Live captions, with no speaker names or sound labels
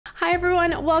Hi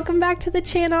everyone, welcome back to the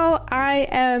channel. I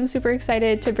am super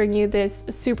excited to bring you this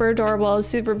super adorable,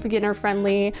 super beginner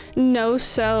friendly,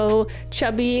 no-sew,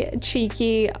 chubby,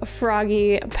 cheeky,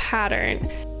 froggy pattern.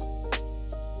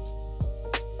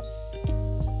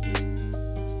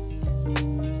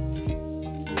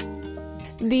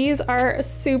 These are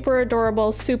super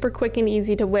adorable, super quick and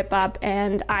easy to whip up,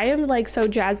 and I am like so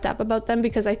jazzed up about them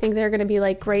because I think they're going to be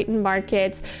like great in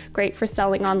markets, great for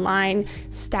selling online,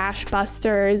 stash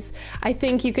busters. I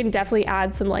think you can definitely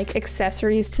add some like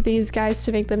accessories to these guys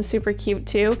to make them super cute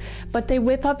too, but they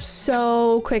whip up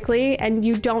so quickly and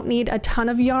you don't need a ton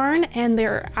of yarn, and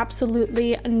they're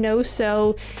absolutely no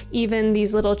sew, even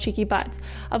these little cheeky butts.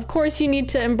 Of course you need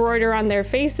to embroider on their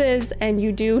faces and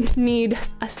you do need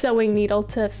a sewing needle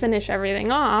to finish everything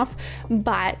off,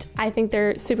 but I think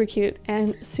they're super cute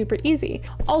and super easy.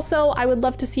 Also, I would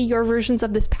love to see your versions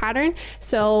of this pattern,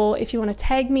 so if you want to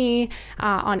tag me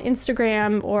on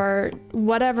Instagram or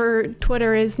whatever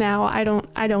Twitter is now, I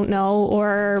don't know,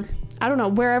 or I don't know,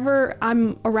 wherever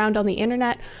I'm around on the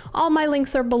internet, all my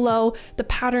links are below. The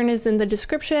pattern is in the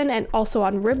description and also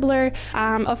on Ribbler.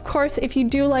 Of course, if you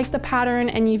do like the pattern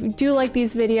and you do like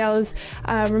these videos,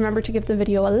 remember to give the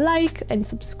video a like and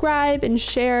subscribe and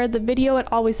share the video. It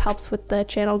always helps with the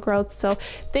channel growth. So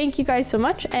thank you guys so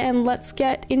much, and let's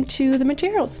get into the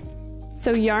materials.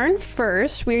 So yarn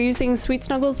first, we're using Sweet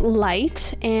Snuggles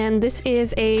Light, and this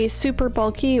is a super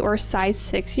bulky or size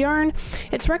 6 yarn.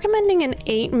 It's recommending an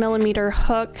 8mm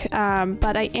hook,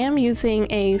 but I am using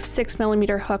a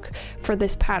 6mm hook for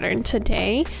this pattern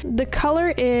today. The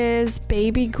color is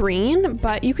baby green,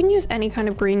 but you can use any kind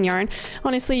of green yarn.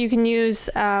 Honestly, you can use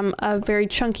a very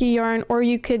chunky yarn, or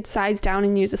you could size down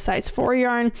and use a size 4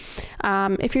 yarn.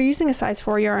 If you're using a size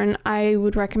 4 yarn, I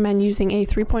would recommend using a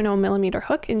 3.0mm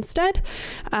hook instead.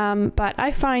 But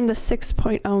I find the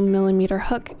 6.0mm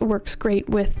hook works great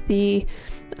with the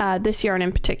this yarn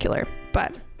in particular,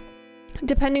 but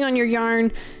depending on your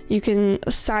yarn, you can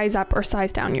size up or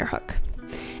size down your hook.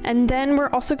 And then we're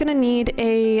also going to need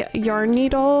a yarn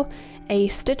needle, a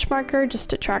stitch marker just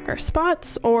to track our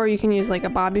spots, or you can use like a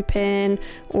bobby pin,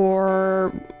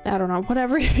 or I don't know,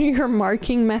 whatever your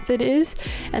marking method is.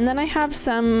 And then I have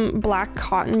some black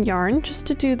cotton yarn just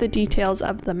to do the details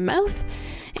of the mouth.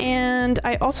 And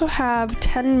I also have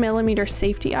 10mm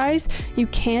safety eyes. You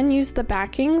can use the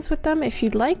backings with them if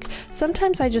you'd like.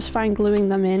 Sometimes I just find gluing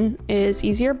them in is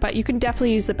easier, but you can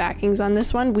definitely use the backings on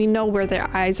this one. We know where the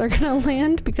eyes are gonna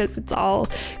land because it's all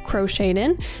crocheted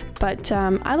in, but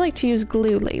I like to use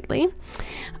glue lately.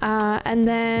 And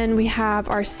then we have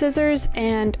our scissors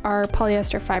and our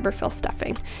polyester fiber fill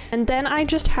stuffing. And then I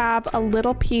just have a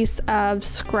little piece of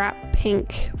scrap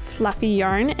pink fluffy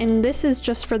yarn, and this is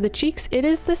just for the cheeks. It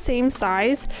is the same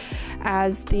size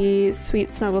as the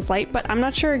Sweet Snuggles Light, but I'm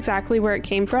not sure exactly where it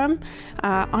came from.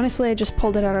 Honestly, I just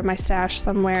pulled it out of my stash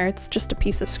somewhere. It's just a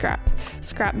piece of scrap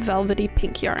velvety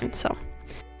pink yarn.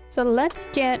 So let's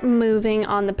get moving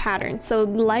on the pattern. So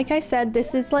like I said,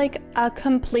 this is like a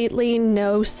completely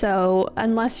no sew,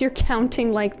 unless you're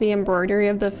counting like the embroidery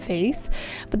of the face,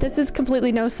 but this is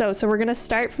completely no sew. So we're gonna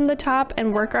start from the top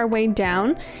and work our way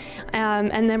down,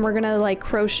 and then we're gonna like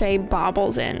crochet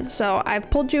bobbles in. So I've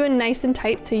pulled you in nice and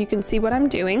tight so you can see what I'm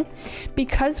doing.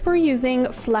 Because we're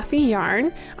using fluffy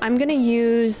yarn, I'm gonna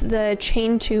use the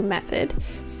Ch2 method.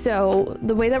 So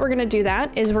the way that we're gonna do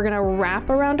that is we're gonna wrap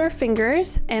around our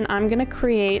fingers, and I'm gonna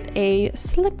create a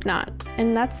slip knot,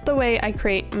 and that's the way I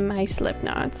create my slip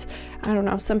knots. I don't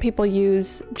know, some people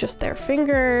use just their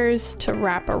fingers to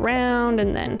wrap around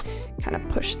and then kind of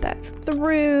push that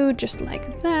through just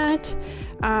like that,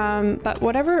 but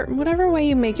whatever way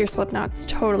you make your slip knots,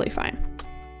 totally fine.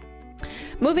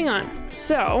 Moving on,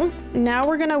 so now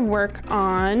we're gonna work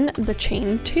on the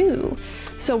Ch2.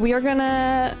 So we are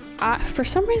gonna, for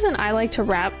some reason I like to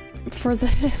wrap for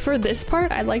this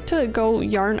part. I like to go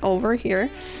yarn over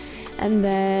here and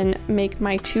then make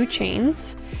my 2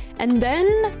 chains, and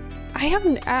then I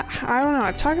don't know,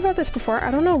 I've talked about this before.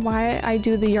 I don't know why I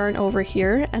do the yarn over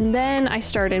here and then I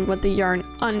start in with the yarn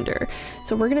under.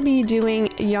 So we're gonna be doing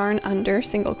yarn under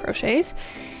single crochets.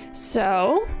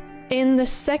 So in the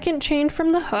second chain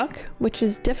from the hook, which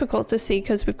is difficult to see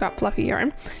because we've got fluffy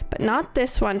yarn, but not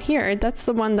this one here, that's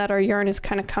the one that our yarn is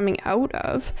kind of coming out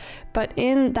of, but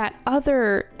in that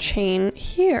other chain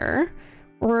here,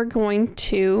 we're going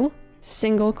to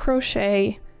single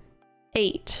crochet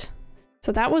 8.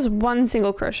 So that was 1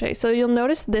 single crochet. So you'll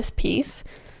notice this piece,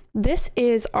 this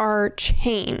is our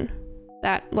chain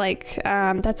that like,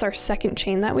 that's our second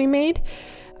chain that we made.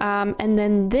 And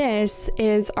then this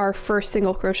is our first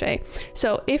single crochet.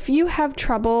 So if you have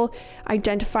trouble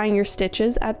identifying your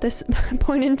stitches at this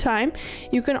point in time,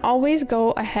 you can always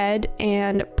go ahead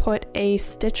and put a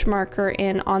stitch marker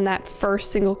in on that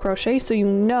first single crochet so you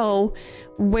know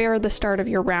where the start of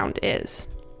your round is.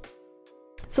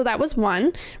 So that was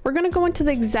one. We're gonna go into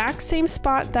the exact same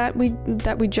spot that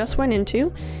we just went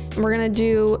into, and we're gonna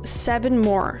do 7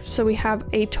 more. So we have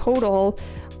a total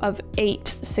of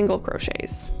 8 single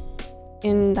crochets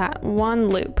in that one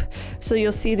loop. So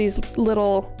you'll see these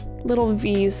little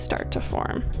V's start to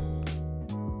form.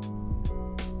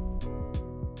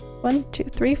 1, 2,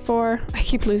 3, 4. I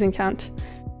keep losing count.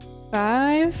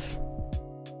 5,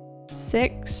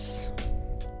 6,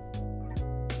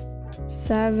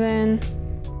 7,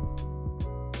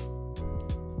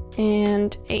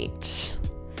 and 8.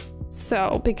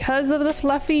 So because of the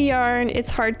fluffy yarn, it's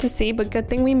hard to see, but good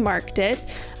thing we marked it.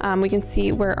 We can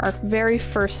see where our very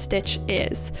first stitch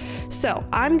is. So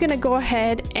I'm gonna go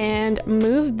ahead and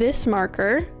move this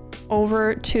marker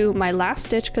over to my last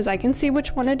stitch because I can see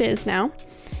which one it is now.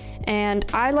 And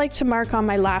I like to mark on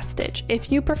my last stitch.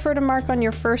 If you prefer to mark on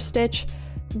your first stitch,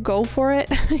 go for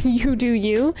it. You do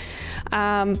you.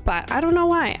 But I don't know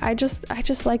why. I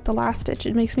just like the last stitch.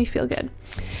 It makes me feel good.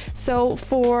 So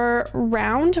for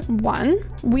round 1,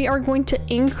 we are going to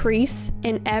increase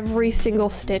in every single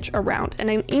stitch around, and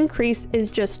an increase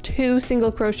is just 2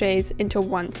 single crochets into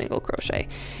 1 single crochet.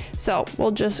 So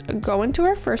we'll just go into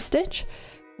our first stitch.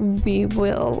 We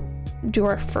will do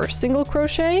our first single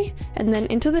crochet, and then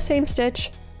into the same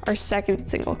stitch, our second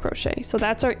single crochet. So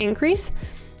that's our increase.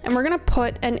 And we're gonna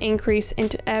put an increase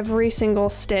into every single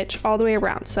stitch all the way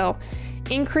around. So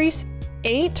increase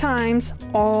 8 times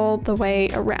all the way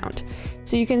around.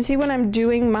 So you can see when I'm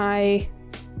doing my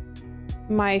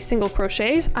single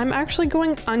crochets, I'm actually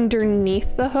going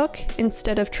underneath the hook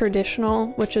instead of traditional,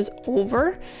 which is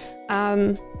over.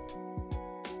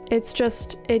 It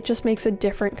just makes a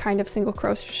different kind of single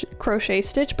crochet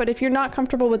stitch. But if you're not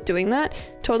comfortable with doing that,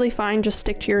 totally fine, just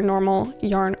stick to your normal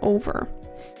yarn over.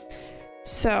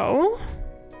 So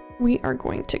we are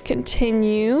going to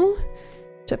continue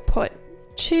to put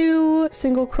 2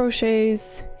 single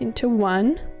crochets into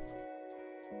 1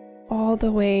 all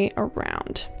the way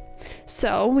around.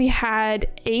 So we had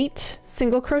 8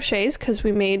 single crochets because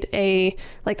we made a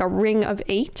ring of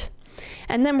 8,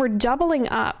 and then we're doubling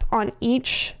up on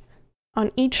each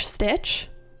stitch,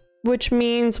 which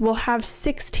means we'll have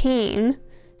 16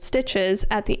 stitches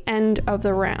at the end of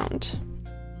the round.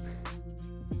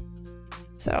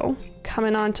 So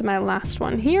coming on to my last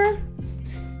one here,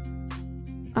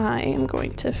 I am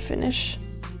going to finish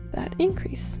that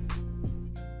increase.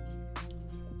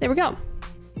 There we go.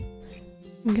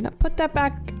 I'm gonna put that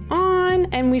back on,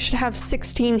 and we should have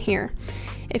 16 here.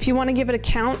 If you want to give it a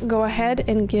count, go ahead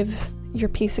and give your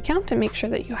piece a count and make sure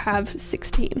that you have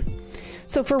 16.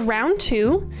 So for round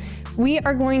 2, we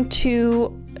are going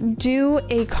to do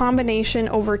a combination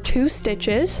over 2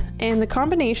 stitches, and the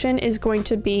combination is going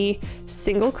to be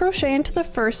single crochet into the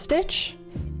first stitch,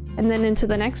 and then into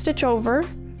the next stitch over,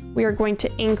 we are going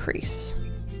to increase.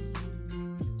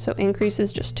 So increase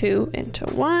is just 2 into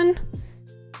 1,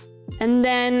 and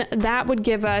then that would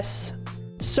give us,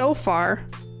 so far,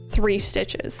 3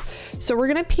 stitches. So we're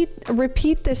gonna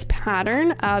repeat this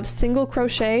pattern of single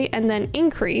crochet and then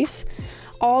increase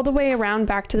all the way around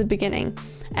back to the beginning.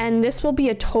 And this will be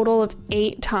a total of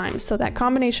 8 times. So that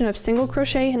combination of single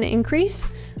crochet and increase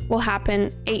will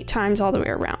happen 8 times all the way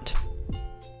around.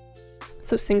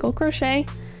 So single crochet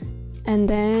and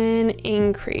then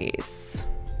increase,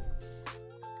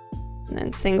 and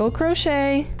then single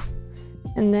crochet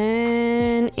and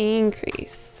then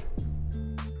increase.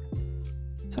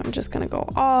 So I'm just gonna go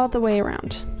all the way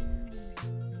around.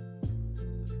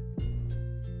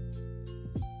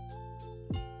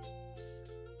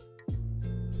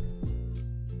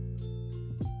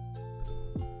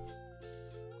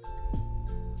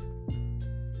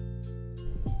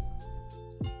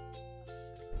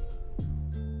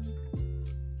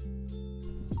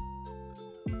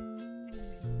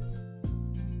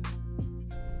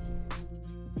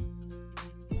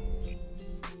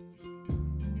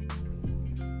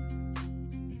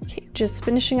 Just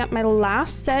finishing up my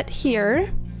last set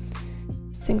here.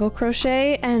 Single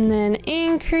crochet and then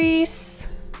increase.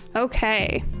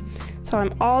 Okay, so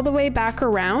I'm all the way back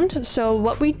around. So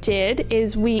what we did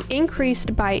is we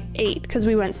increased by 8 because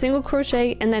we went single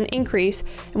crochet and then increase,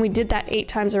 and we did that 8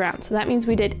 times around. So that means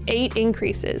we did 8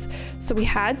 increases. So we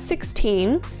had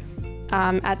 16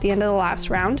 at the end of the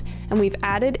last round, and we've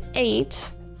added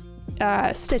 8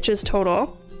 stitches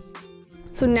total.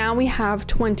 So now we have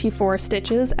 24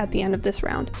 stitches at the end of this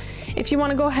round. If you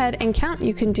want to go ahead and count,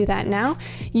 you can do that now.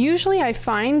 Usually I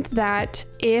find that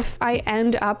if I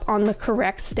end up on the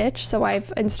correct stitch, so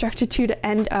I've instructed you to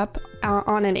end up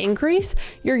on an increase,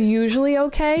 you're usually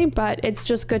okay, but it's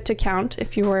just good to count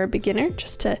if you were a beginner,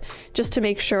 just to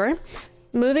make sure.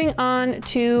 Moving on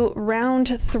to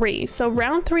round 3. So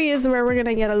round 3 is where we're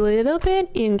gonna get a little bit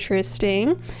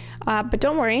interesting, but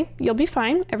don't worry, you'll be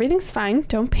fine. Everything's fine,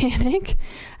 don't panic.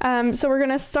 So we're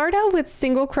gonna start out with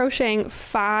single crocheting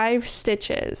 5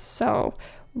 stitches. So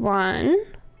 1,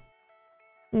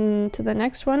 to the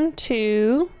next one,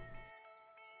 2,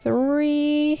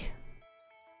 3,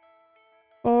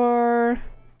 4,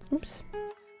 oops,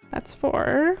 that's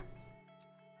 4,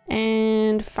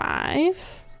 and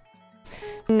 5.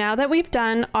 Now that we've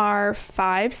done our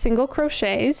 5 single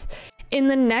crochets, in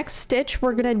the next stitch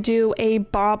we're gonna do a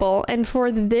bobble, and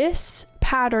for this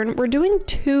pattern we're doing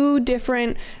 2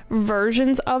 different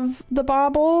versions of the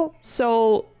bobble.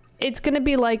 So it's gonna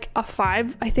be like a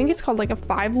 5, I think it's called like a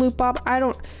 5 loop bob.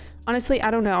 Honestly,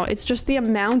 I don't know. It's just the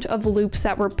amount of loops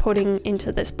that we're putting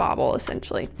into this bobble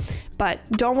essentially. But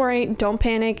don't worry, don't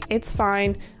panic, it's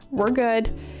fine, we're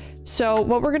good. So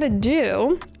what we're gonna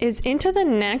do is into the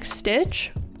next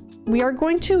stitch, we are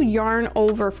going to yarn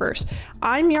over first.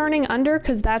 I'm yarning under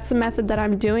because that's the method that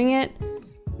I'm doing it.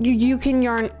 You can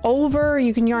yarn over,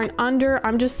 you can yarn under.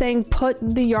 I'm just saying put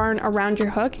the yarn around your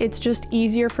hook. It's just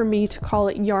easier for me to call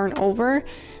it yarn over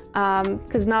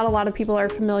because not a lot of people are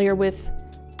familiar with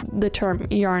the term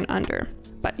yarn under.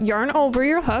 But yarn over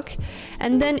your hook,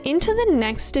 and then into the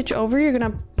next stitch over, you're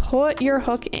gonna put your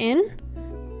hook in,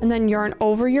 and then yarn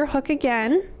over your hook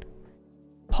again,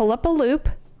 pull up a loop,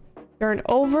 yarn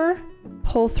over,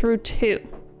 pull through 2.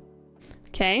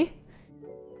 Okay,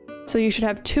 so you should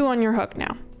have 2 on your hook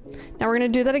now. Now we're gonna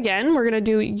do that again. We're gonna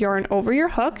do yarn over your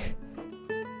hook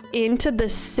into the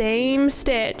same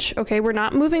stitch. Okay, we're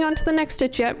not moving on to the next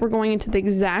stitch yet. We're going into the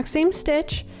exact same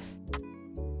stitch,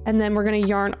 and then we're gonna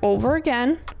yarn over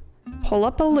again, pull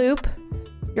up a loop,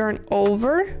 yarn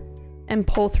over, and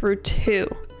pull through 2.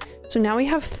 So now we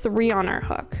have 3 on our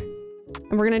hook,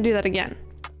 and we're gonna do that again.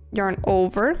 Yarn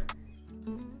over,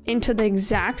 into the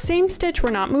exact same stitch. We're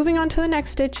not moving on to the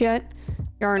next stitch yet.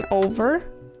 Yarn over,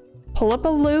 pull up a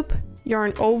loop,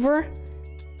 yarn over,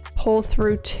 pull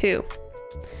through 2.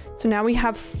 So now we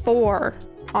have 4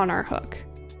 on our hook.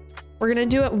 We're gonna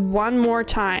do it one more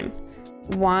time.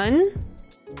 Yarn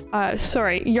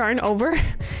over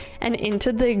and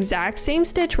into the exact same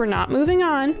stitch. We're not moving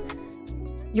on.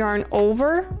 Yarn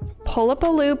over, pull up a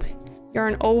loop,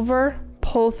 yarn over,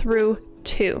 pull through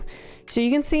 2. So you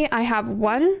can see I have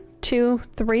 1, 2,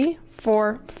 3,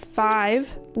 4,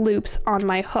 5 loops on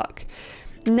my hook.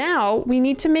 Now we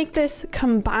need to make this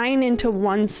combine into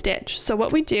one stitch. So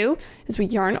what we do is we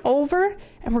yarn over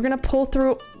and we're gonna pull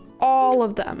through all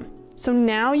of them. So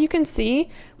now you can see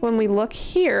when we look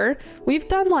here, we've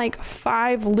done like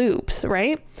 5 loops,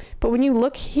 right? But when you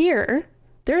look here,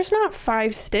 there's not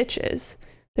 5 stitches.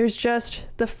 There's just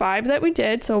the 5 that we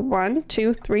did. So 1,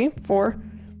 2, 3, 4.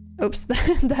 Oops,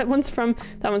 that one's from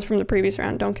the previous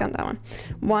round. Don't count that one.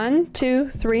 1, 2,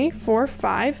 3, 4,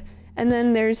 5. And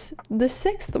then there's the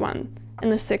 6th one.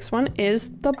 And the 6th one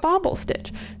is the bobble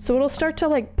stitch. So it'll start to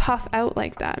like puff out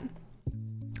like that.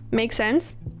 Make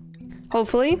sense?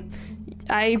 Hopefully.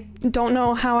 I don't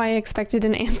know how I expected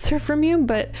an answer from you,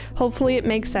 but hopefully it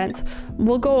makes sense.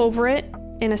 We'll go over it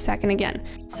in a second again.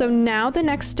 So now the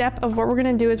next step of what we're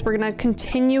gonna do is we're gonna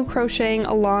continue crocheting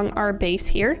along our base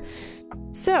here.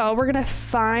 So we're gonna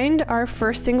find our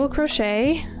first single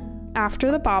crochet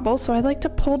after the bobble. So I like to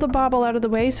pull the bobble out of the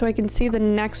way so I can see the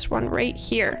next one right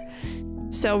here.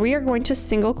 So we are going to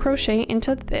single crochet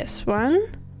into this one.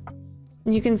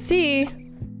 You can see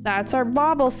that's our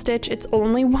bobble stitch. It's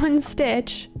only 1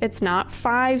 stitch. It's not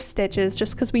 5 stitches.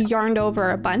 Just because we yarned over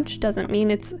a bunch doesn't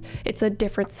mean it's a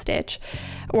different stitch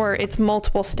or it's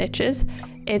multiple stitches.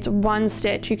 It's 1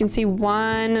 stitch. You can see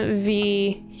 1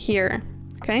 V here,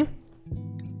 okay?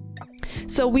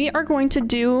 So we are going to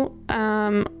do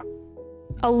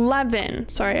 11,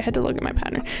 sorry, I had to look at my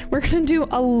pattern. We're gonna do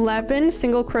 11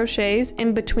 single crochets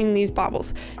in between these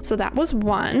bobbles. So that was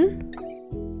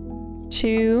 1,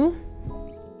 2,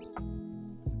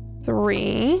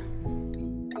 3,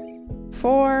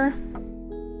 4,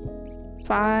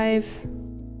 5,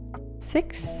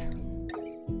 6,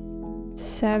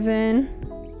 7,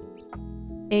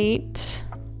 8,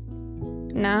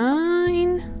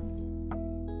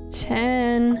 9,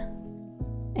 10,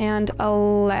 and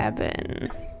 11.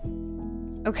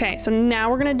 Okay, so now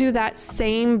we're gonna do that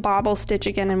same bobble stitch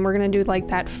again, and we're gonna do like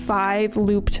that 5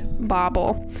 looped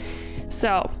bobble.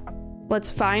 So let's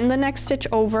find the next stitch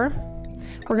over.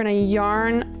 We're gonna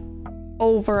yarn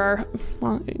over,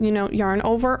 well, you know, yarn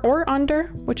over or under,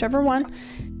 whichever one,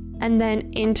 and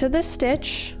then into the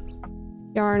stitch,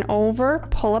 yarn over,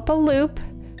 pull up a loop,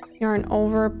 yarn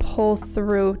over, pull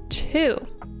through 2,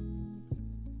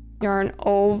 yarn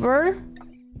over,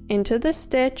 into the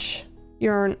stitch,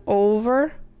 yarn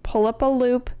over, pull up a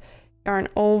loop, yarn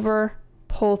over,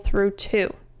 pull through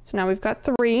 2. So now we've got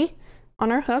 3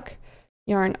 on our hook,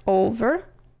 yarn over,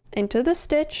 into the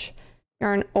stitch,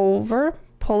 yarn over,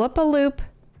 pull up a loop,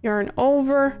 yarn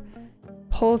over,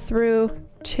 pull through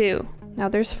 2. Now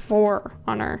there's 4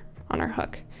 on our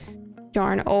hook.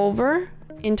 Yarn over,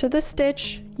 into the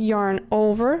stitch, yarn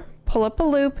over, pull up a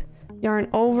loop, yarn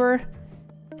over,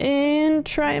 and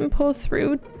try and pull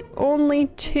through only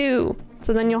 2.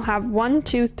 So then you'll have 1,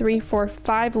 2, 3, 4,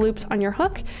 5 loops on your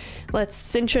hook. Let's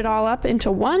cinch it all up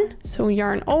into 1. So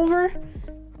yarn over,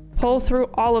 pull through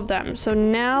all of them. So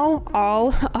now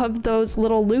all of those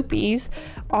little loopies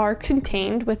are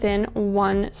contained within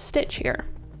 1 stitch here.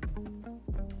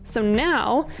 So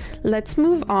now let's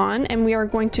move on, and we are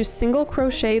going to single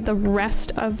crochet the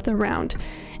rest of the round.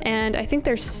 And I think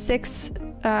there's 6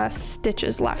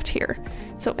 stitches left here.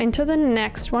 So into the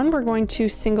next one, we're going to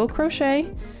single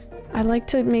crochet. I like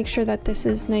to make sure that this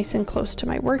is nice and close to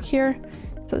my work here.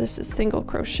 So this is single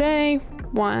crochet,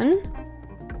 1,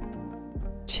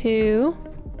 2,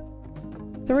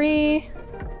 3,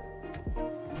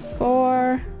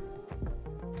 4,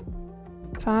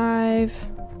 5,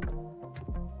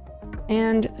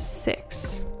 and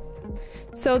 6.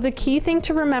 So the key thing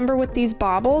to remember with these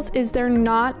bobbles is they're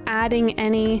not adding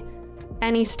any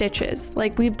stitches.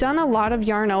 Like, we've done a lot of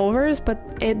yarn overs, but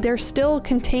they're still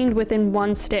contained within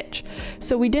 1 stitch.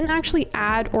 So we didn't actually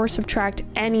add or subtract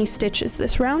any stitches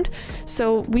this round.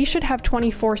 So we should have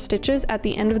 24 stitches at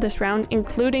the end of this round,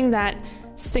 including that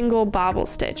single bobble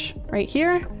stitch right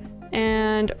here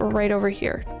and right over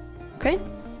here. Okay.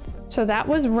 So that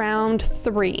was round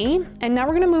 3, and now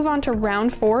we're going to move on to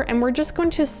round 4, and we're just going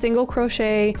to single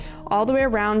crochet all the way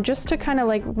around just to kind of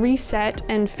like reset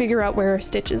and figure out where our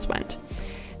stitches went.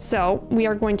 So we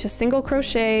are going to single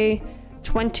crochet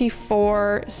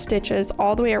 24 stitches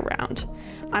all the way around.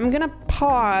 I'm going to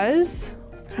pause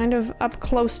kind of up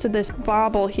close to this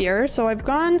bobble here. So I've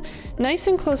gone nice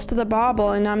and close to the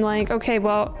bobble, and I'm like, okay,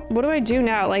 well, what do I do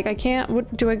now? Like, I can't,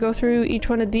 what do I go through each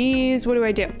one of these? What do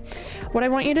I do? What I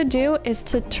want you to do is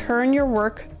to turn your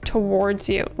work towards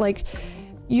you. Like,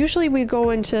 usually we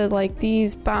go into like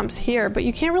these bumps here, but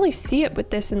you can't really see it with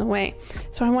this in the way.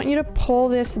 So I want you to pull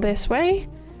this way,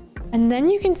 and then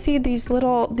you can see these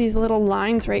little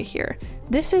lines right here.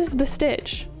 This is the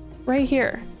stitch right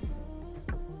here.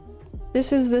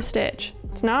 This is the stitch.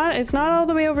 It's not all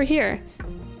the way over here.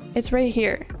 It's right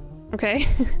here, okay?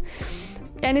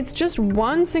 And it's just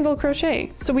 1 single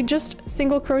crochet. So we just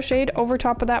single crocheted over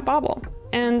top of that bobble,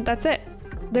 and that's it.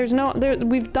 We're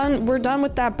done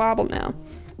with that bobble now.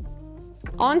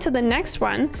 On to the next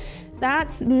one.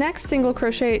 That next single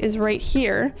crochet is right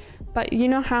here, but you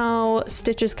know how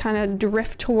stitches kind of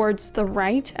drift towards the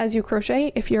right as you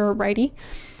crochet if you're a righty?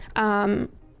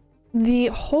 The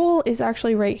hole is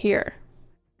actually right here,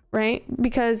 right?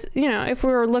 Because, you know, if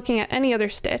we were looking at any other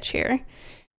stitch here,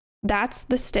 that's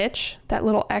the stitch, that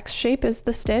little X shape is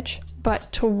the stitch,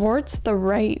 but towards the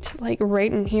right, like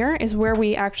right in here, is where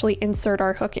we actually insert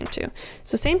our hook into.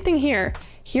 So same thing here,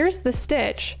 here's the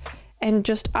stitch, and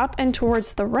just up and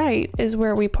towards the right is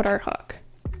where we put our hook.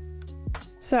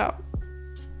 So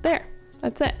there,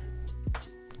 that's it.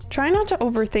 Try not to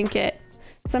overthink it.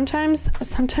 Sometimes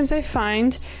I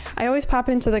find, I always pop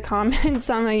into the comments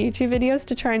on my YouTube videos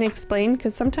to try and explain,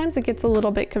 because sometimes it gets a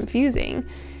little bit confusing,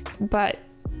 but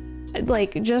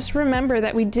like, just remember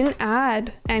that we didn't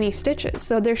add any stitches,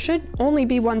 so there should only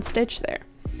be 1 stitch there.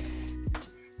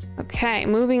 Okay,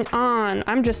 moving on.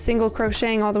 I'm just single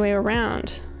crocheting all the way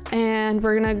around, and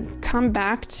we're gonna come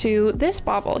back to this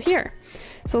bobble here.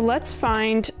 So let's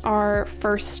find our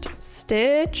first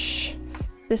stitch.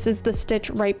 This is the stitch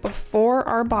right before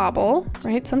our bobble,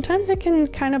 right? Sometimes it can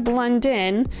kind of blend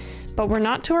in, but we're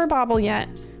not to our bobble yet.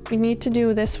 We need to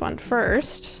do this one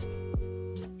first.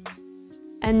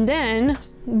 And then,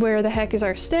 where the heck is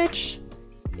our stitch?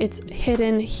 It's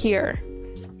hidden here.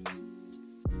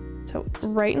 So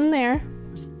right in there,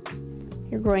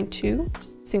 you're going to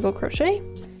single crochet,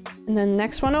 and then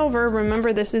next one over,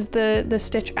 remember this is the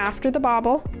stitch after the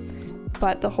bobble,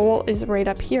 but the hole is right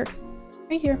up here,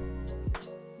 right here.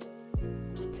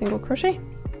 Single crochet.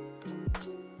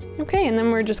 Okay, and then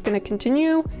we're just going to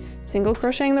continue single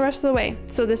crocheting the rest of the way.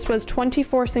 So this was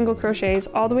 24 single crochets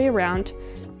all the way around.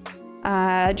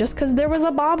 Just because there was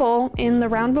a bobble in the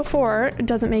round before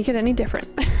doesn't make it any different.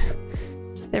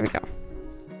 There we go.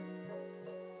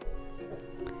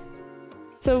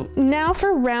 So now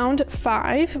for round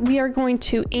 5, we are going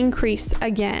to increase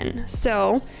again.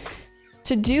 So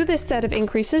to do this set of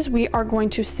increases, we are going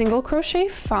to single crochet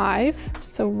 5.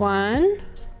 So 1,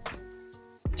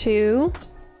 2,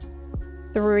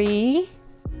 3,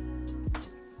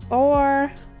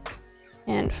 4,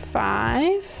 and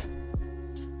 5.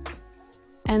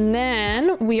 And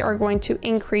then we are going to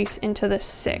increase into the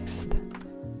 6th.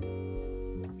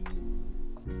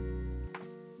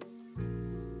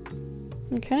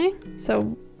 Okay, so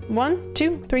 1,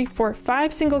 2, 3, 4,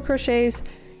 5 single crochets,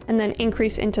 and then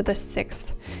increase into the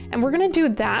 6th. And we're gonna do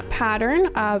that pattern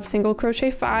of single crochet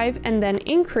 5 and then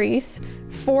increase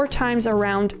 4 times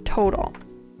around total.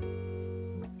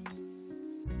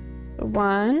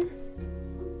 1,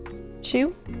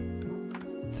 2,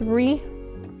 3,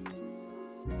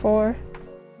 4,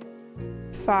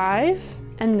 5,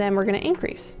 and then we're gonna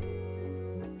increase.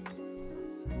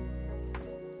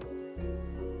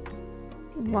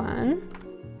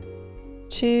 1,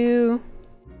 2,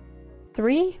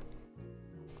 3,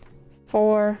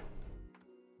 4,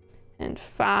 and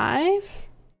 5,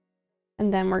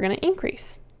 and then we're gonna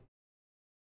increase.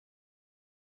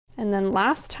 And then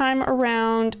last time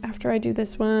around, after I do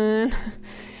this one,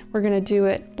 we're gonna do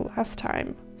it last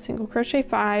time. Single crochet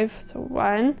 5, so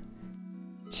 1,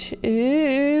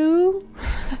 2,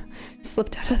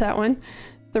 slipped out of that one,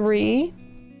 3,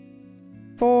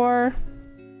 4,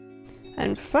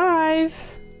 and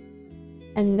 5,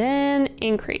 and then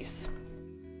increase.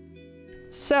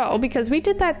 So because we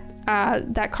did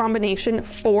that combination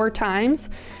 4 times,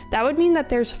 that would mean that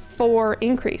there's 4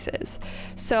 increases.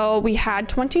 So we had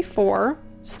 24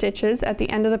 stitches at the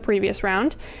end of the previous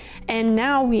round, and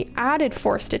now we added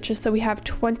 4 stitches, so we have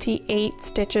 28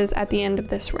 stitches at the end of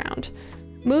this round.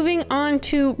 Moving on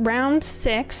to round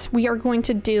 6, we are going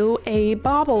to do a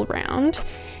bobble round,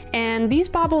 and these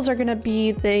bobbles are going to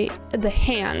be the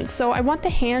hands. So I want the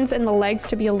hands and the legs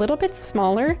to be a little bit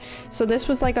smaller. So this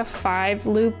was like a 5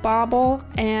 loop bobble,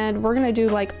 and we're going to do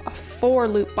like a 4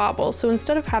 loop bobble. So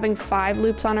instead of having 5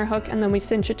 loops on our hook and then we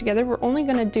cinch it together, we're only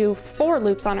going to do 4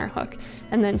 loops on our hook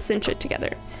and then cinch it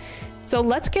together. So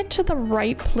let's get to the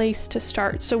right place to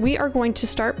start. So we are going to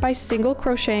start by single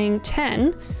crocheting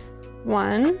 10.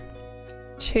 1,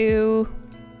 2,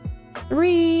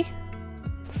 3,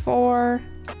 4,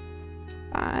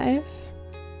 5,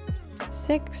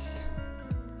 6,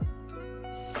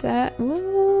 7,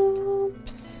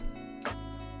 whoops.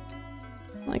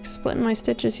 Like splitting my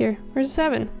stitches here. Where's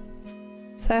 7?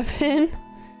 7,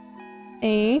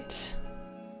 8,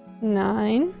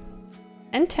 9,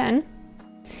 and 10.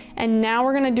 And now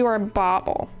we're gonna do our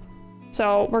bobble.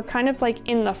 So we're kind of like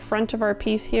in the front of our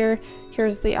piece here.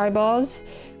 Here's the eyeballs,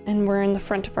 and we're in the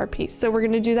front of our piece. So we're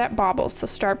gonna do that bobble. So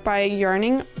start by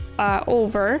yarning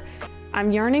over.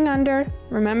 I'm yarning under,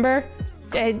 remember?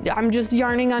 I'm just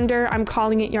yarning under, I'm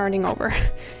calling it yarning over.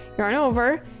 Yarn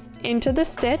over, into the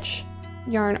stitch,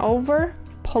 yarn over,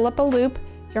 pull up a loop,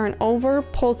 yarn over,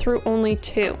 pull through only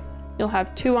 2. You'll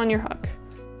have 2 on your hook.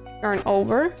 Yarn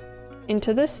over,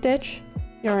 into the stitch,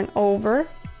 yarn over,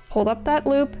 pull up that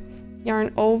loop,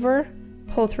 yarn over,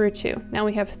 pull through 2. Now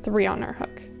we have 3 on our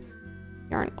hook.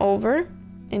 Yarn over,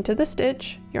 into the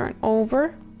stitch, yarn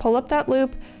over, pull up that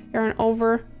loop, yarn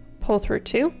over, pull through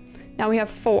 2. Now we have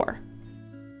 4.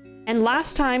 And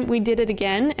last time we did it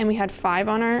again and we had 5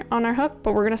 on our hook,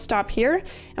 but we're gonna stop here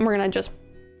and we're gonna just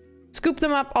scoop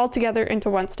them up all together into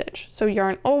 1 stitch. So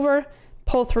yarn over,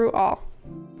 pull through all.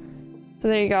 So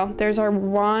there you go. There's our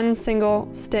 1 single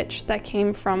stitch that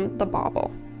came from the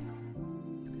bobble.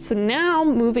 So now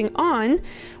moving on,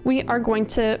 we are going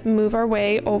to move our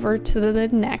way over to the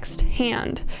next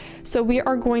hand. So we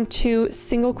are going to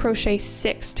single crochet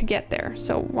 6 to get there.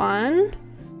 So 1,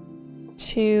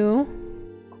 2,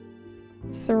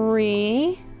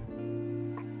 3,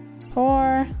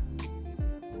 4,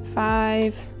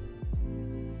 5,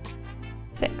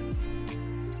 6.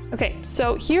 Okay,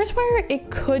 so here's where it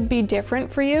could be different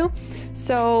for you.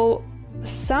 So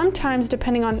sometimes,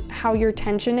 depending on how your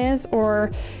tension is,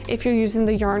 or if you're using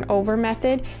the yarn over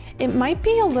method, it might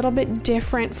be a little bit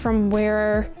different from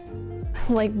where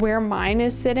mine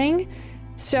is sitting.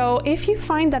 So if you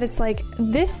find that it's like,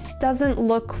 this doesn't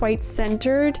look quite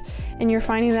centered, and you're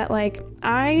finding that like,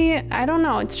 I don't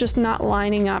know, it's just not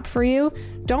lining up for you,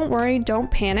 don't worry, don't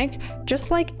panic.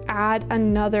 Just like add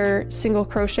another single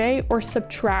crochet or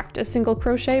subtract a single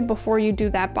crochet before you do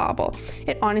that bobble.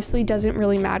 It honestly doesn't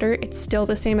really matter. It's still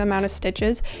the same amount of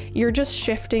stitches. You're just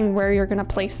shifting where you're gonna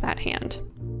place that hand.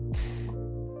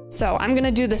 So I'm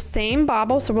gonna do the same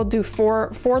bobble. So we'll do four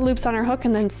loops on our hook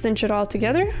and then cinch it all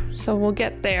together. So we'll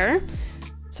get there.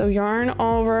 So yarn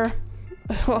over.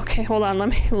 Okay, hold on,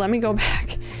 let me go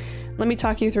back. Let me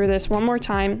talk you through this one more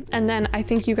time, and then I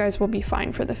think you guys will be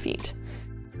fine for the feet.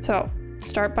 So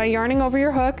start by yarning over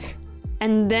your hook,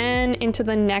 and then into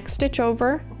the next stitch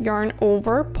over, yarn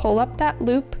over, pull up that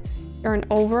loop, yarn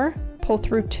over, pull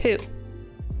through 2.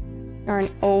 Yarn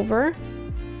over,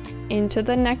 into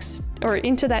the next, or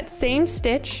into that same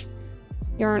stitch,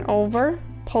 yarn over,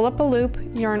 pull up a loop,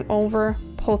 yarn over,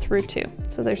 pull through 2.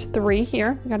 So there's 3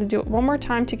 here. We gotta do it one more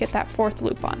time to get that 4th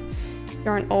loop on.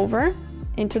 Yarn over,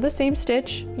 into the same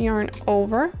stitch, yarn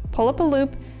over, pull up a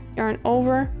loop, yarn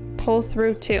over, pull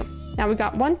through 2. Now we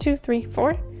got 1, 2, 3,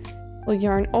 4. We'll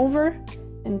yarn over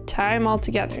and tie them all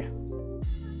together.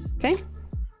 Okay?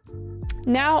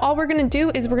 Now all we're gonna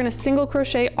do is we're gonna single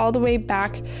crochet all the way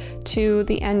back to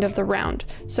the end of the round.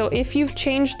 So if you've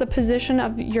changed the position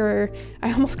of your,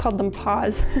 I almost called them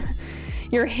paws,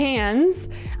 your hands,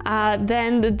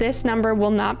 then this number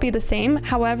will not be the same.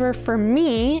 However, for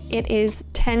me, it is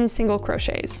 10 single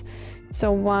crochets.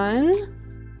 So 1,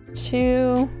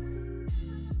 2,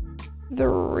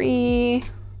 3,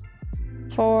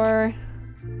 4,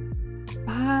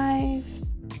 5,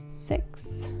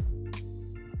 6,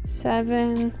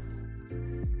 7,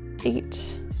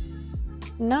 8,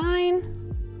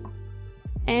 9,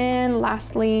 and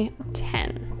lastly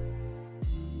 10.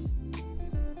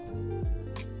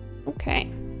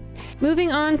 Okay,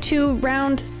 moving on to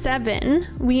round 7,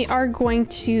 we are going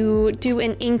to do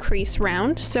an increase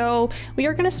round. So we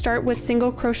are going to start with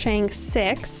single crocheting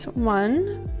 6.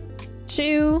 1,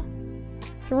 2,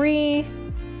 3,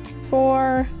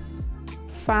 4,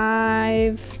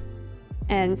 5,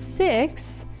 and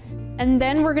 6. And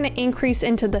then we're going to increase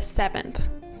into the 7th.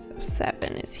 So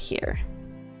 7 is here.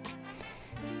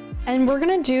 And we're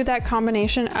gonna do that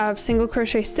combination of single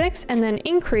crochet 6 and then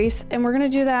increase, and we're gonna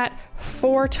do that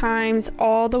 4 times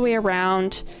all the way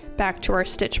around back to our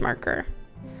stitch marker.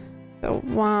 So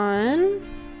 1,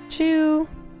 2,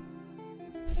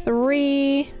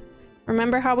 3.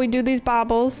 Remember how we do these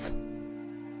bobbles?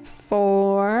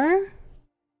 4.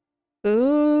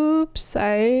 Oops,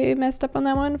 I messed up on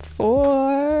that one.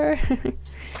 4,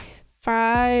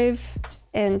 5,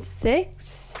 and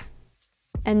 6.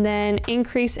 And then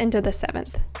increase into the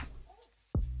 7th.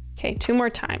 Okay, 2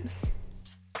 more times.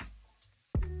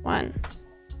 1,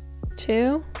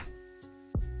 2,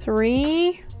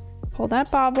 3, pull that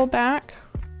bobble back.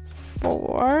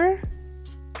 4,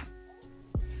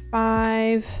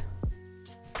 5,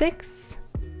 6,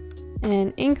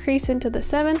 and increase into the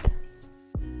 7th.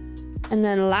 And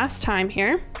then last time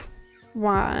here.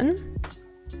 1,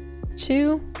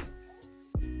 2,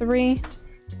 3,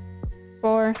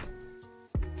 4,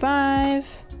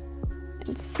 5,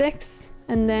 and 6,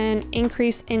 and then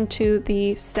increase into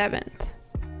the 7th.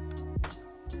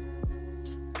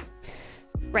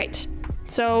 Right,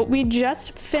 so we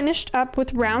just finished up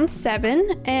with round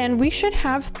 7, and we should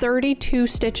have 32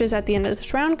 stitches at the end of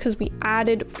this round because we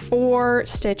added 4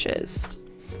 stitches.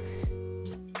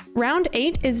 Round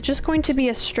 8 is just going to be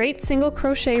a straight single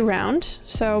crochet round.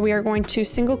 So we are going to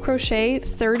single crochet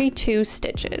 32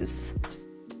 stitches.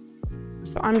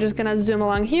 So I'm just gonna zoom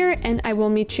along here and I will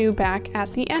meet you back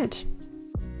at the end.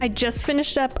 I just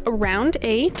finished up round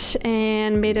 8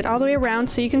 and made it all the way around.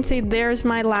 So you can see there's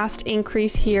my last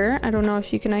increase here. I don't know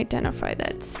if you can identify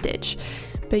that stitch,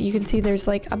 but you can see there's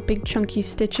like a big chunky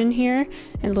stitch in here.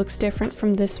 It looks different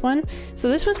from this one. So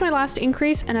this was my last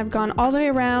increase and I've gone all the way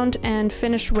around and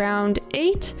finished round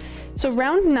 8. So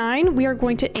round 9, we are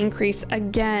going to increase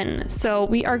again. So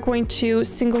we are going to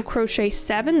single crochet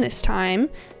 7 this time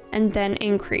and then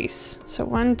increase. So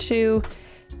 1, 2,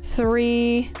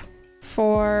 3,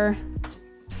 4,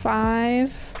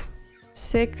 5,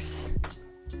 6,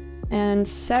 and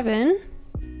 7.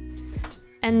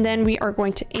 And then we are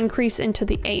going to increase into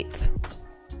the 8th,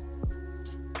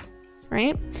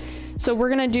 right? So we're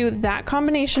gonna do that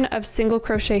combination of single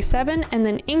crochet 7 and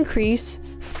then increase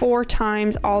 4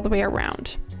 times all the way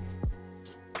around.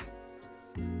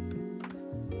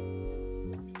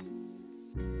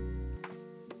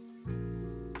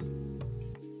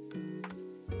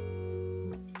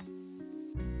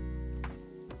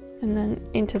 And then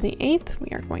into the 8th, we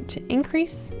are going to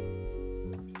increase.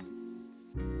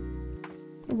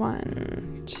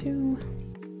 1, 2,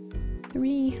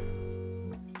 3,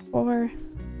 4,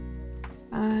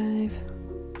 5,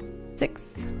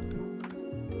 6,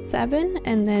 7,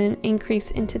 and then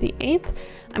increase into the 8th.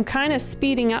 I'm kind of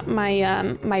speeding up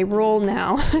my my roll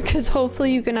now because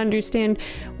hopefully you can understand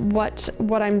what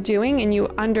I'm doing and you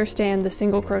understand the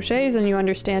single crochets and you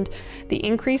understand the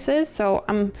increases. So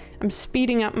I'm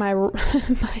speeding up my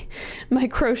my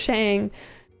crocheting.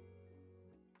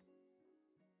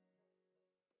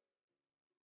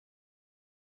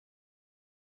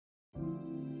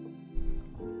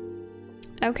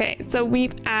 Okay, so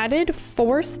we've added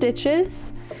 4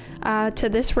 stitches to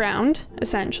this round,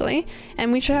 essentially,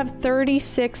 and we should have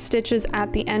 36 stitches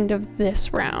at the end of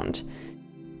this round.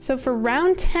 So for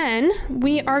round 10,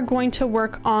 we are going to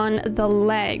work on the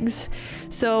legs.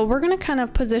 So we're gonna kind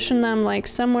of position them like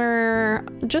somewhere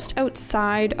just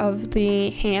outside of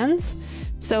the hands.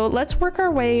 So let's work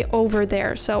our way over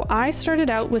there. So I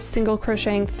started out with single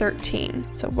crocheting 13.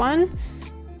 So 1,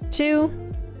 2,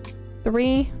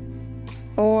 3,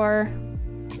 4,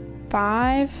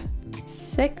 5,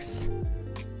 6,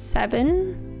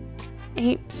 7,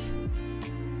 8,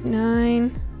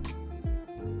 9,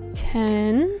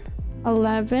 10,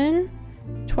 11,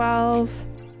 12,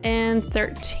 and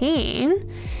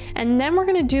 13. And then we're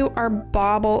gonna do our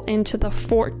bobble into the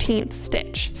 14th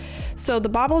stitch. So the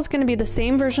bobble is gonna be the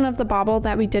same version of the bobble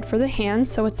that we did for the hands.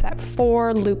 So it's that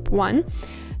 4 loop 1.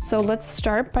 So let's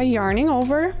start by yarning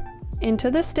over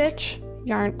into the stitch,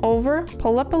 yarn over,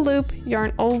 pull up a loop,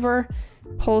 yarn over,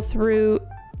 pull through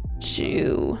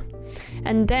 2,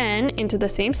 and then into the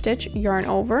same stitch, yarn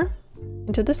over,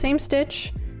 into the same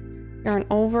stitch, yarn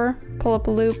over, pull up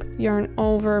a loop, yarn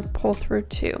over, pull through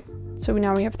 2. So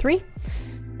now we have 3,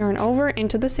 yarn over,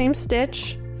 into the same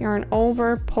stitch, yarn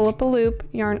over, pull up a loop,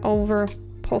 yarn over,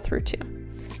 pull through 2.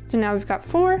 So now we've got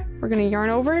 4, we're gonna yarn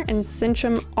over and cinch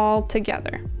them all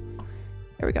together.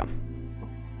 There we go.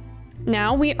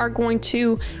 Now we are going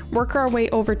to work our way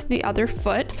over to the other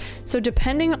foot. So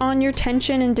depending on your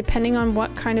tension and depending on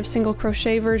what kind of single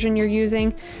crochet version you're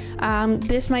using,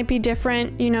 this might be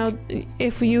different. You know,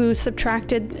 if you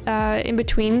subtracted in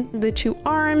between the 2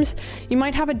 arms, you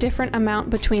might have a different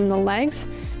amount between the legs,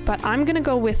 but I'm gonna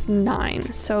go with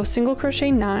 9. So single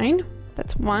crochet 9,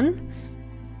 that's 1,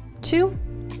 2,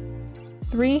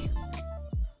 3,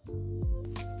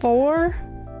 4,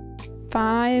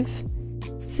 5,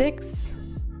 6,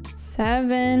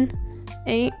 7,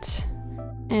 8,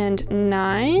 and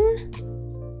 9.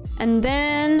 And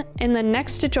then in the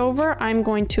next stitch over, I'm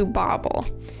going to bobble.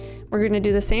 We're going to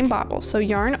do the same bobble. So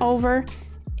yarn over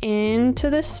into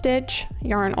the stitch,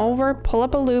 yarn over, pull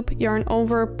up a loop, yarn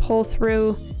over, pull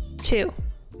through 2.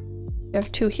 You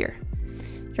have 2 here.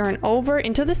 Yarn over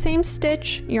into the same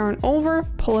stitch, yarn over,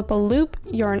 pull up a loop,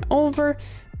 yarn over,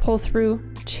 pull through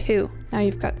 2. Now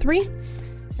you've got 3.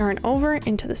 Yarn over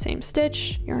into the same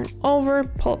stitch, yarn over,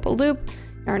 pull up a loop,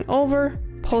 yarn over,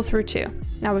 pull through 2.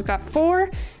 Now we've got 4,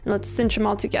 and let's cinch them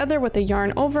all together with a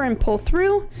yarn over and pull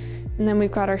through, and then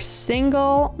we've got our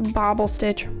single bobble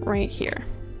stitch right here.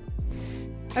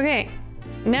 Okay,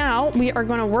 now we are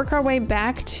going to work our way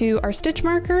back to our stitch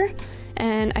marker,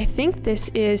 and I think this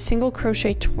is single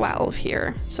crochet 12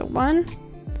 here. So 1,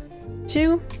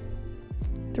 2,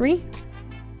 3,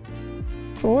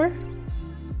 4,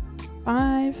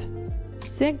 5,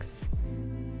 6,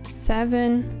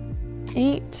 7,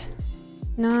 8,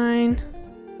 9,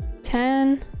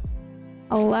 10,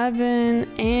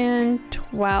 11, and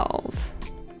 12.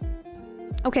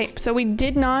 Okay, so we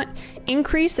did not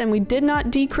increase and we did not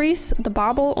decrease. The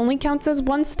bobble only counts as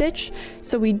 1 stitch,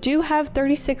 so we do have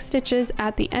 36 stitches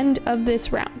at the end of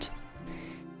this round.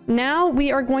 Now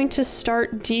we are going to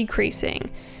start decreasing.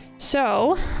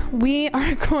 So we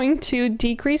are going to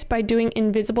decrease by doing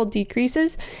invisible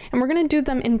decreases, and we're going to do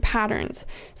them in patterns.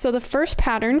 So the first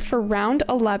pattern for round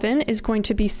 11 is going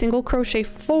to be single crochet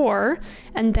 4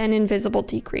 and then invisible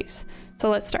decrease.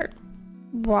 So let's start.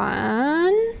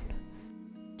 1,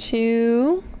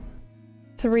 2,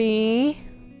 3,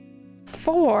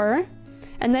 4,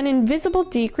 and then invisible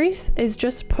decrease is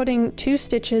just putting 2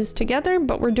 stitches together,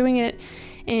 but we're doing it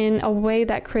in a way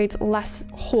that creates less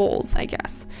holes, I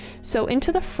guess. So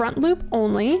into the front loop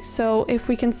only. So if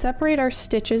we can separate our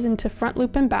stitches into front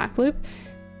loop and back loop,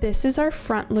 this is our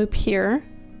front loop here.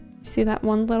 See that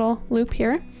one little loop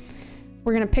here?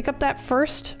 We're gonna pick up that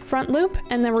first front loop,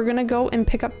 and then we're gonna go and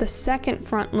pick up the second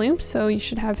front loop. So you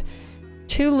should have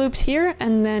 2 loops here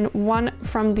and then 1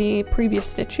 from the previous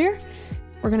stitch here.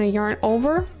 We're gonna yarn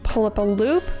over, pull up a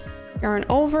loop, yarn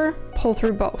over, pull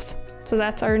through both. So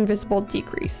that's our invisible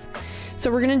decrease.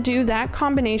 So we're gonna do that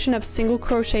combination of single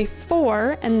crochet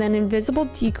 4 and then invisible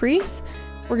decrease.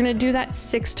 We're gonna do that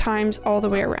 6 times all the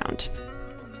way around.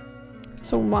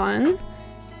 So 1,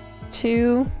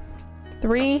 2,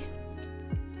 3,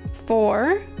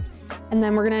 4, And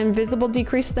then we're gonna invisible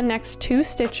decrease the next 2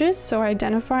 stitches. So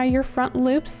identify your front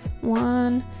loops.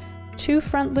 1, 2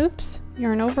 front loops,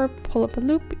 yarn over, pull up a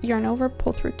loop, yarn over,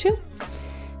 pull through 2.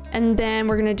 And then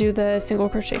we're gonna do the single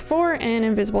crochet 4 and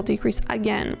invisible decrease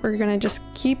again. We're gonna just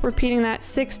keep repeating that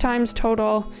 6 times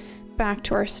total back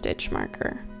to our stitch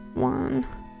marker. 1,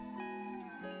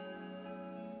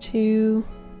 2,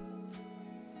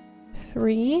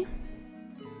 3,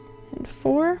 and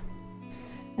 4.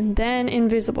 And then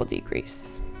invisible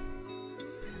decrease.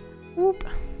 Whoop.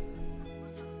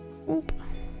 Whoop.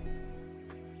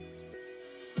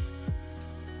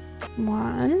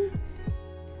 1,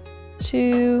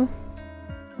 2,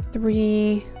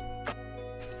 3,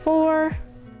 4.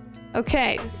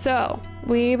 Okay, so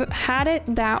we've had it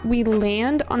that we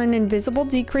land on an invisible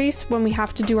decrease when we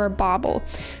have to do our bobble.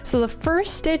 So the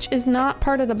first stitch is not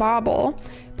part of the bobble,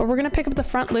 but we're gonna pick up the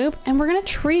front loop and we're gonna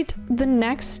treat the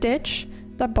next stitch,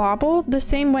 the bobble, the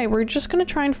same way. We're just gonna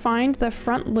try and find the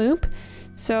front loop.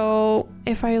 So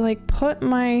if I like put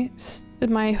my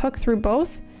hook through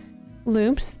both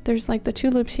loops, there's like the 2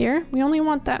 loops here. We only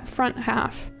want that front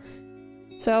half.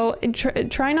 So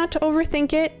try not to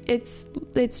overthink it.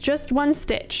 It's just 1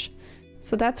 stitch.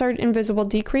 So that's our invisible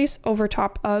decrease over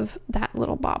top of that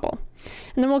little bobble.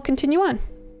 And then we'll continue on.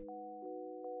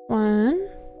 1,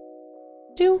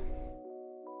 2,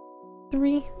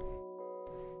 3,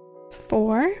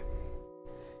 4,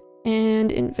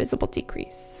 and invisible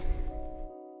decrease.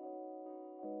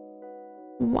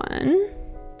 1,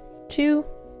 2,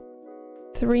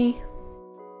 3,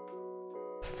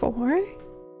 4,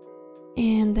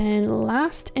 and then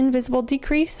last invisible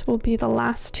decrease will be the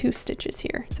last 2 stitches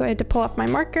here. So I had to pull off my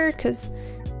marker because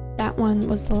that one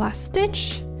was the last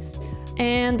stitch,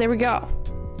 and there we go.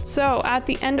 So at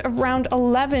the end of round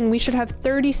 11 we should have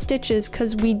 30 stitches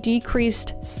because we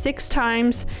decreased 6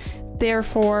 times.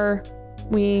 Therefore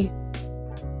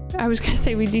I was gonna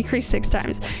say we decreased 6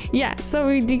 times. Yeah, so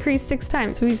we decreased 6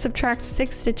 times. We subtract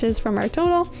 6 stitches from our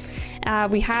total.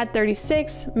 We had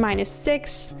 36 minus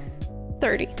 6,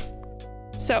 30.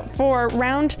 So for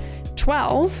round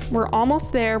 12, we're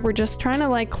almost there. We're just trying to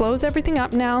like close everything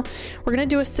up now. We're gonna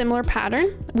do a similar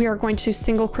pattern. We are going to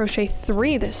single crochet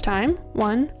 3 this time.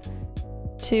 1,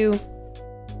 2,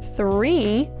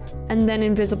 3, and then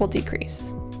invisible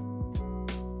decrease.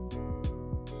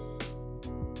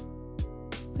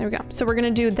 There we go. So we're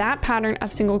gonna do that pattern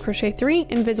of single crochet 3,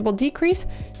 invisible decrease,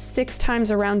 6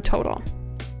 times around total.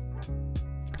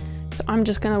 So I'm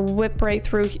just gonna whip right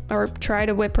through, or try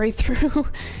to whip right through.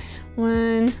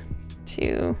 1,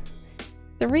 2,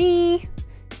 3,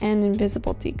 and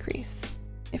invisible decrease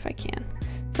if I can.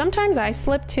 Sometimes I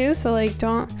slip too, so like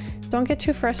don't get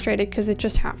too frustrated because it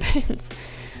just happens.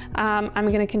 I'm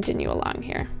gonna continue along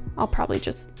here. I'll probably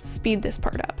just speed this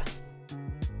part up.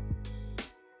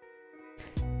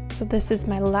 So this is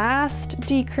my last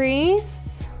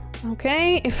decrease.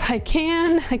 Okay, if I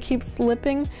can, I keep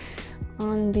slipping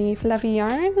on the fluffy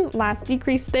yarn. Last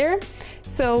decrease there.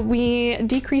 So we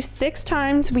decreased 6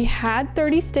 times. We had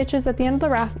 30 stitches at the end of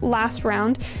the last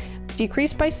round.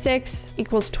 Decreased by 6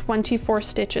 equals 24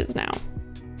 stitches now.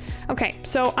 Okay,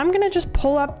 so I'm gonna just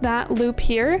pull up that loop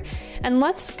here and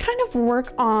let's kind of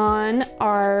work on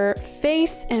our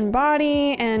face and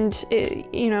body. And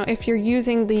you know, if you're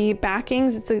using the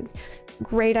backings, it's a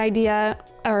great idea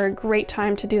or a great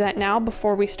time to do that now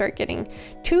before we start getting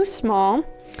too small.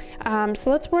 So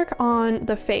let's work on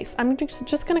the face. I'm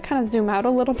just gonna kind of zoom out a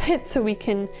little bit so we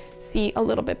can see a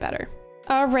little bit better.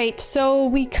 All right, so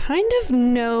we kind of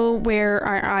know where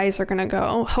our eyes are gonna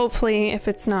go. Hopefully, if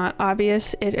it's not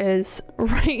obvious, it is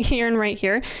right here and right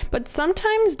here. But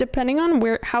sometimes, depending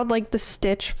on how like the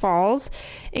stitch falls,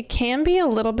 it can be a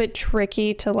little bit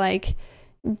tricky to like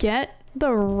get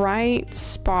the right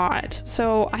spot.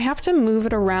 So I have to move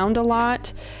it around a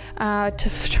lot to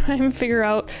try and figure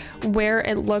out where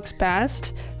it looks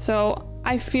best. So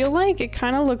I feel like it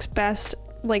kind of looks best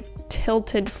like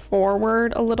tilted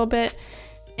forward a little bit,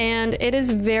 and it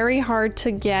is very hard to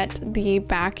get the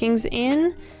backings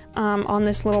in on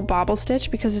this little bobble stitch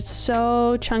because it's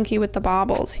so chunky with the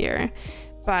bobbles here.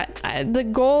 But the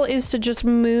goal is to just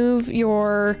move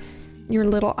your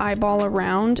little eyeball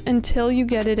around until you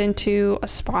get it into a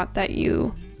spot that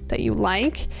you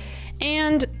like.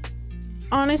 And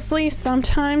honestly,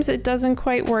 sometimes it doesn't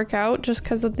quite work out just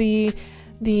because of the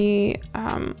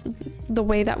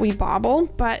way that we bobble,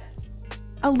 but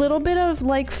a little bit of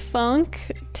like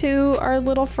funk to our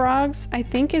little frogs I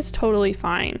think is totally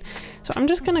fine. So I'm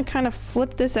just gonna kind of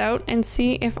flip this out and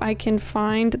see if I can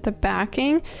find the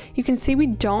backing. You can see we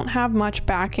don't have much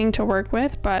backing to work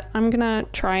with, but I'm gonna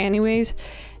try anyways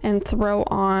and throw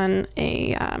on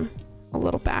a a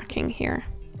little backing here.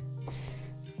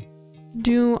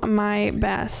 Do my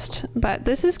best, but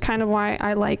this is kind of why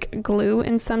I like glue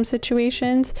in some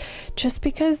situations, just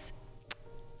because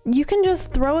you can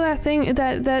just throw that thing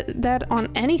that on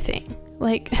anything.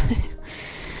 Like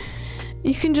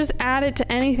you can just add it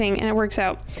to anything and it works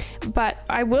out. But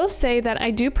I will say that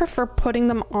I do prefer putting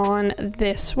them on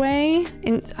this way,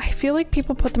 and I feel like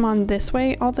people put them on this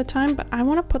way all the time, but I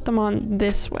want to put them on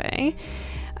this way,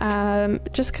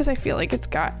 just because I feel like it's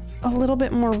got a little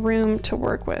bit more room to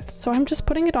work with. So I'm just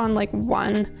putting it on like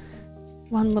one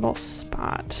little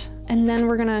spot, and then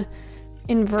we're gonna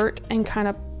invert and kind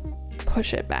of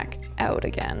push it back out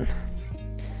again.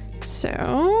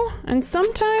 So, and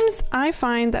sometimes I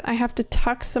find that I have to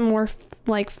tuck some more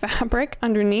like fabric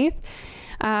underneath,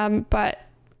 but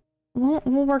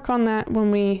we'll work on that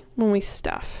when we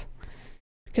stuff,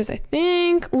 because I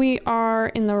think we are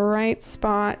in the right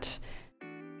spot.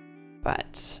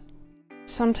 But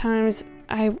sometimes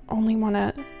I only want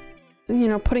to, you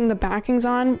know, putting the backings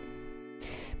on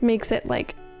makes it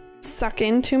like suck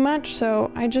in too much,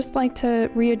 so I just like to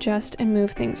readjust and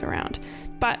move things around.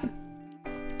 But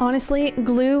honestly,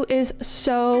 glue is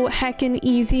so heckin'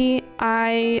 easy.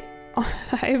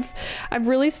 I've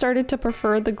really started to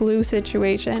prefer the glue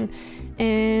situation,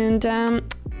 and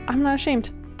I'm not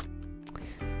ashamed.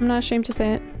 I'm not ashamed to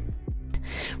say it.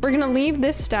 We're gonna leave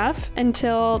this stuff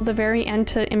until the very end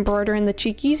to embroider in the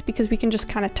cheekies, because we can just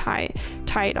kind of tie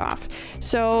it off.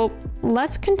 So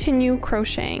let's continue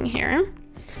crocheting here.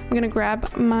 I'm gonna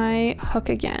grab my hook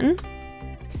again.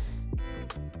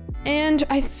 And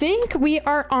I think we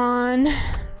are on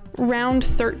round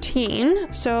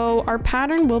 13. So our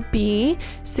pattern will be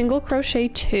single crochet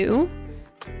 2,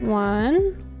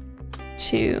 1,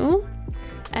 2,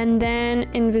 and then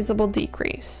invisible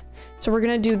decrease. So we're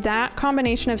gonna do that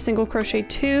combination of single crochet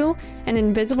 2 and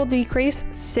invisible decrease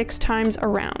 6 times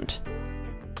around.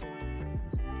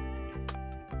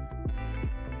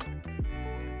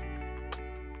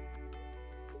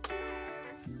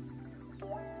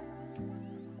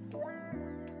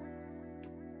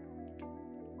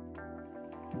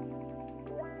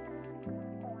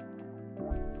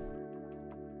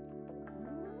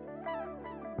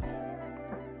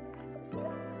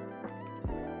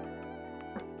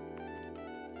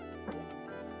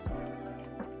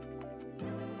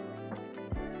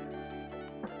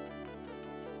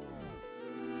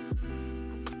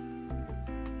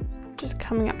 Just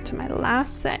coming up to my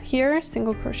last set here,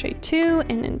 single crochet 2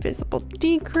 and invisible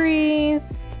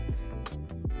decrease.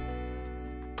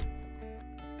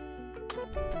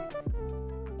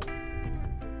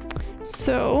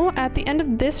 So at the end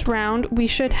of this round, we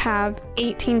should have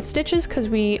 18 stitches because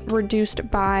we reduced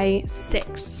by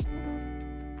 6.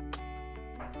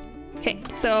 Okay,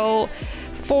 so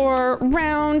for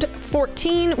round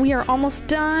 14, we are almost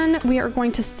done. We are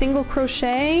going to single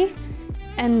crochet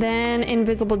and then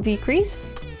invisible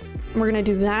decrease. We're gonna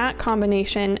do that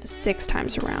combination 6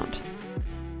 times around.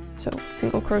 So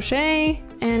single crochet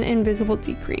and invisible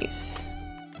decrease.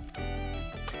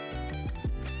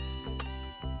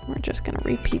 We're just gonna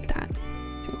repeat that.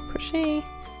 Single crochet,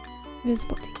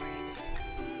 invisible decrease.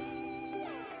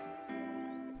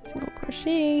 Single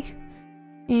crochet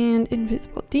and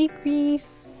invisible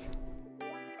decrease.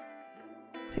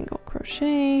 Single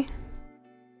crochet,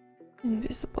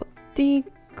 invisible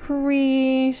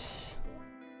decrease,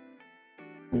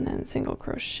 and then single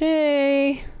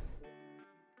crochet,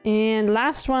 and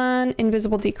last one,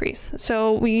 invisible decrease.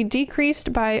 So we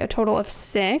decreased by a total of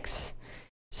 6,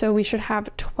 so we should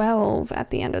have 12 at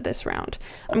the end of this round.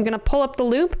 I'm gonna pull up the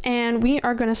loop and we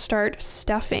are gonna start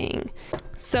stuffing.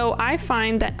 So I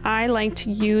find that I like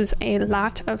to use a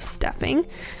lot of stuffing,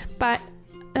 but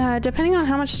depending on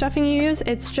how much stuffing you use,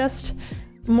 it's just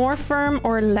more firm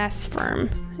or less firm.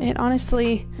 It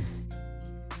honestly,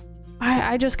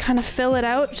 I just kind of fill it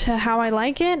out to how I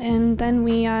like it, and then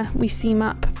we seam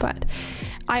up. But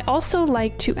I also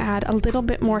like to add a little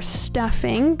bit more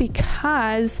stuffing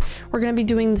because we're going to be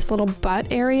doing this little butt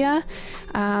area.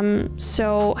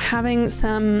 So having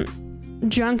some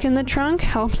junk in the trunk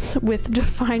helps with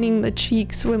defining the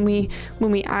cheeks when we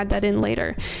add that in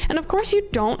later. And of course you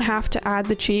don't have to add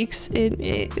the cheeks.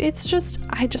 It's just,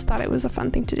 I just thought it was a fun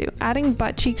thing to do. Adding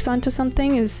butt cheeks onto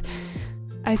something is,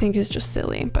 I think, is just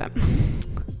silly, but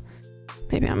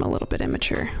maybe I'm a little bit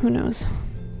immature, who knows.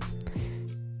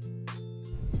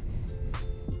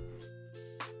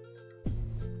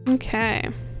 Okay,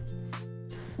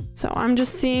 so I'm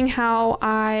just seeing how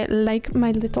I like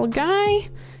my little guy.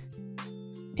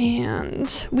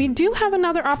 And we do have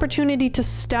another opportunity to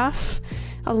stuff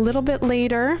a little bit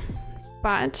later,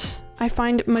 but I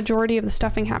find majority of the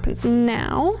stuffing happens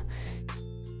now.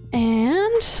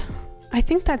 And I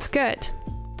think that's good.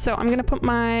 So I'm gonna put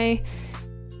my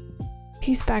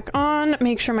piece back on,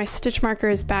 make sure my stitch marker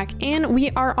is back in.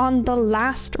 We are on the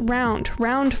last round,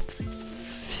 round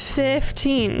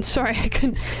 15. Sorry,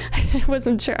 I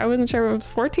wasn't sure if it was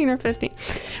 14 or 15.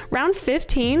 Round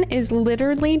 15 is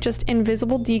literally just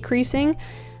invisible decreasing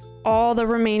all the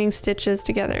remaining stitches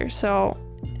together. So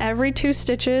every 2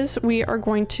 stitches, we are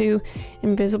going to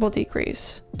invisible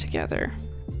decrease together.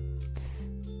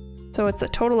 So it's a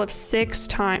total of 6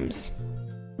 times.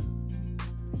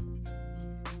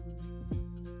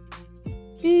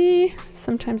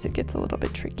 Sometimes it gets a little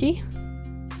bit tricky.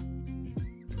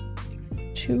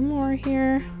 2 more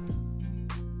here.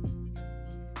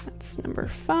 That's number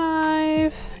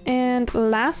 5. And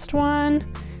last one.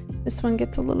 This one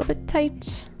gets a little bit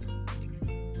tight.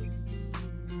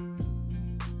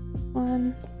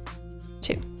 1,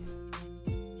 2.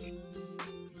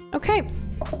 Okay.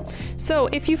 So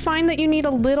if you find that you need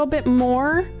a little bit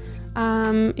more,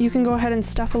 you can go ahead and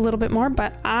stuff a little bit more,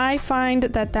 but I find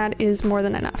that that is more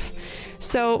than enough.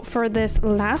 So for this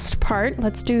last part,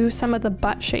 let's do some of the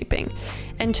butt shaping.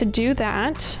 And to do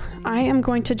that, I am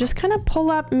going to just kind of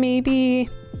pull up maybe,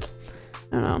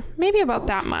 I don't know, maybe about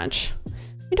that much.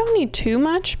 You don't need too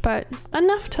much, but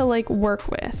enough to like work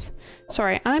with.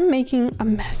 Sorry, I'm making a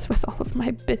mess with all of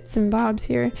my bits and bobs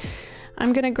here.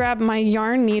 I'm gonna grab my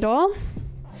yarn needle,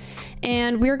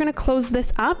 and we're gonna close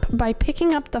this up by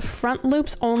picking up the front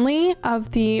loops only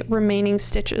of the remaining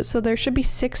stitches. So there should be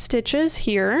 6 stitches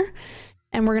here,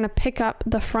 and we're gonna pick up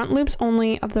the front loops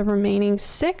only of the remaining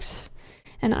 6.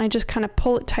 And I just kind of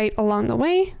pull it tight along the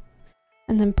way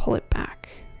and then pull it back.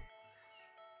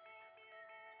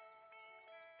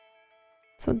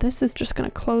 So this is just gonna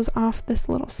close off this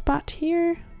little spot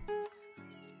here.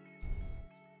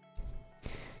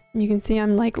 And you can see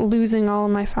I'm like losing all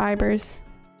of my fibers.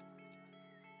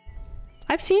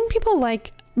 I've seen people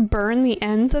like burn the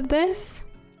ends of this,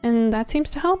 and that seems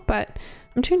to help, but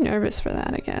I'm too nervous for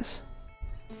that, I guess.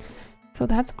 So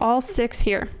that's all 6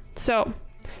 here. So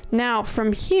now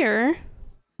from here,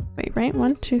 wait, right?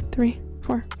 1, 2, 3,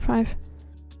 4, 5.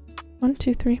 1,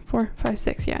 2, 3, 4, 5,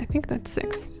 6. Yeah, I think that's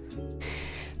 6.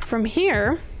 From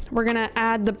here, we're gonna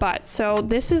add the butt. So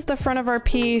this is the front of our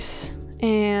piece,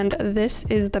 and this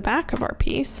is the back of our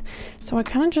piece. So I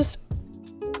kind of just,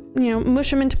 you know, mush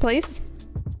them into place.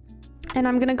 And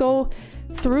I'm gonna go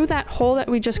through that hole that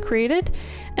we just created.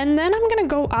 And then I'm gonna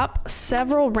go up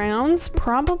several rounds,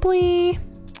 probably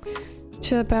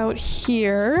to about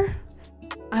here.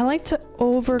 I like to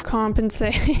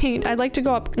overcompensate. I'd like to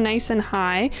go up nice and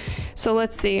high. So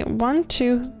let's see, 1,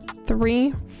 2,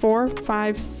 3, 4,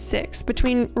 5, 6.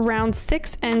 Between round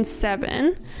 6 and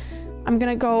 7, I'm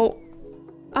gonna go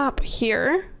up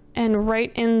here and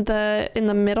right in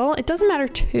the middle. It doesn't matter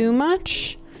too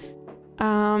much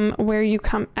where you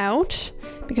come out,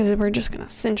 because we're just gonna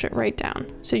cinch it right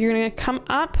down. So you're gonna come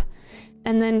up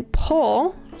and then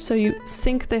pull, so you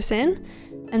sink this in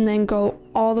and then go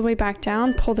all the way back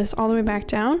down, pull this all the way back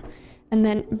down, and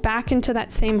then back into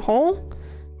that same hole,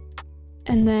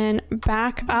 and then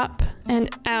back up and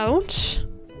out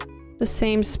the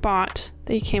same spot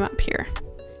that you came up here.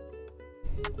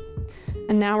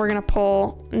 And now we're gonna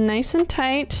pull nice and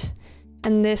tight,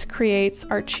 and this creates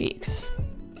our cheeks.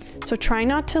 So try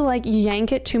not to like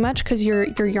yank it too much, because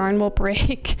your yarn will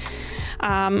break.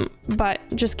 But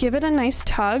just give it a nice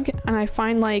tug, and I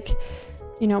find like,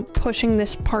 you know, pushing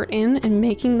this part in and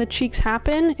making the cheeks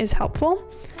happen is helpful.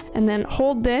 And then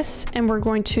hold this, and we're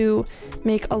going to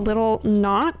make a little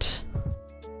knot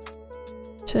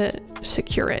to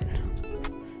secure it.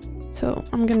 So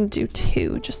I'm gonna do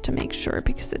 2 just to make sure,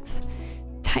 because it's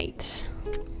tight.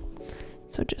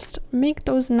 So just make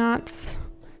those knots,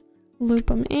 loop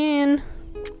them in,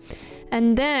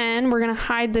 and then we're gonna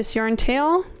hide this yarn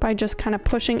tail by just kind of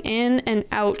pushing in and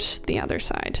out the other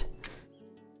side.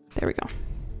 There we go.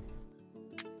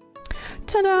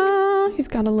 Ta-da! He's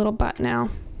got a little butt now.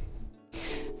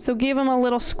 So give him a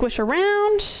little squish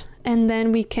around, and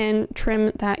then we can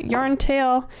trim that yarn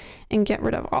tail and get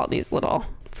rid of all these little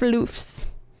floofs.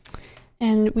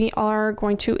 And we are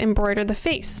going to embroider the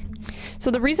face.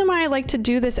 So the reason why I like to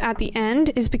do this at the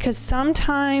end is because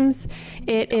sometimes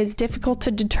it is difficult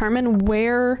to determine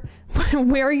where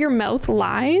your mouth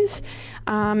lies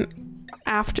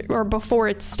after or before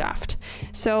it's stuffed.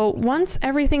 So once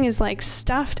everything is like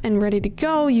stuffed and ready to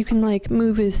go, you can like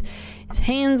move his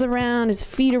hands around, his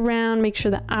feet around, make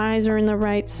sure the eyes are in the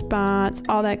right spots,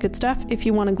 all that good stuff. If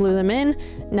you want to glue them in,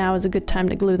 now is a good time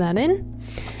to glue that in.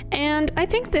 And I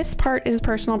think this part is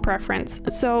personal preference.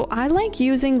 So I like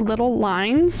using little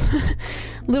lines,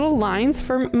 little lines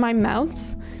for my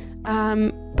mouths.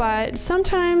 But but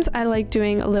sometimes I like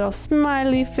doing a little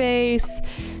smiley face.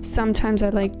 Sometimes I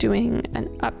like doing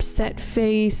an upset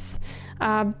face,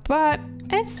 but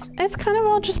it's kind of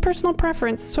all just personal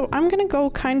preference. So I'm gonna go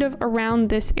kind of around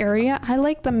this area. I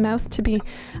like the mouth to be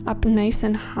up nice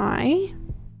and high.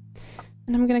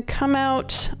 And I'm gonna come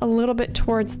out a little bit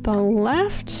towards the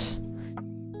left.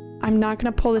 I'm not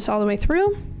gonna pull this all the way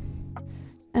through.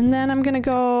 And then I'm gonna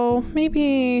go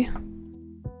maybe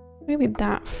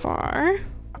that far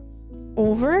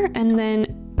over and then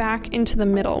back into the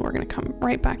middle. We're gonna come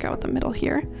right back out the middle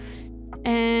here.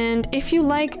 And if you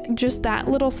like just that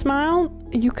little smile,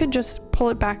 you could just pull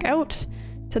it back out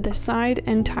to this side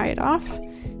and tie it off.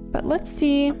 But let's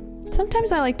see.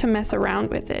 Sometimes I like to mess around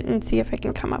with it and see if I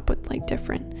can come up with like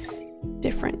different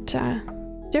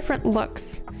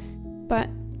looks. But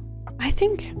I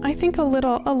think a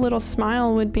little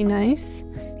smile would be nice.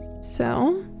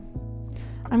 So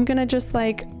I'm gonna just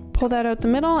like pull that out the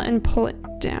middle and pull it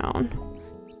down.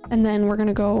 And then we're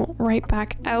gonna go right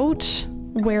back out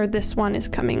where this one is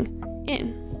coming in.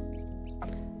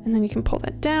 And then you can pull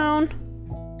that down.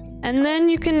 And then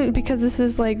you can, because this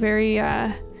is like very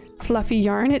fluffy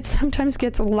yarn, it sometimes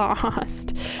gets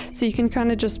lost. So you can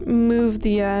kind of just move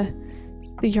the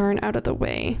yarn out of the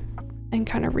way and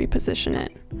kind of reposition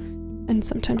it. And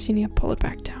sometimes you need to pull it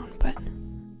back down, but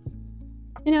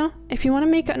you know, if you want to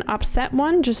make an upset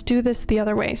one, just do this the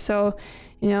other way. So,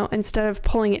 you know, instead of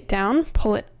pulling it down,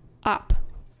 pull it up,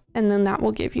 and then that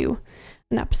will give you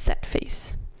an upset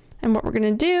face. And what we're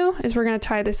going to do is we're going to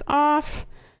tie this off.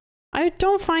 I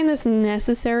don't find this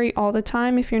necessary all the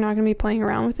time if you're not going to be playing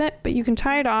around with it, but you can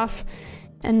tie it off,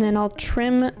 and then I'll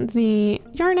trim the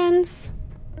yarn ends.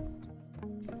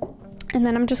 And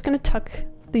then I'm just going to tuck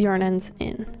the yarn ends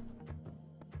in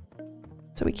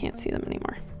so we can't see them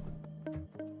anymore.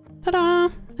 Ta-da!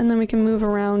 And then we can move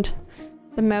around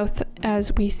the mouth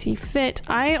as we see fit.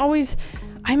 I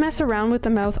mess around with the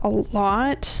mouth a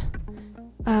lot.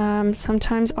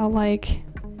 Sometimes I'll like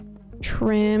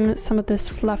trim some of this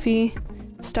fluffy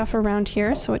stuff around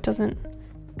here so it doesn't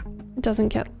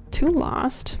get too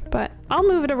lost, but I'll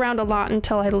move it around a lot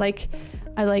until I like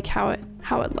how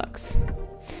it looks.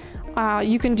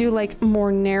 You can do like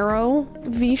more narrow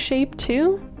V shape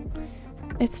too.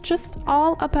 It's just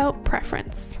all about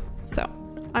preference. So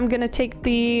I'm gonna take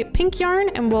the pink yarn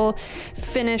and we'll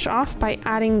finish off by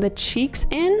adding the cheeks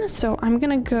in. So I'm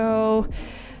gonna go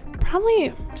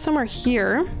probably somewhere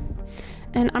here,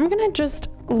 and I'm gonna just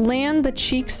land the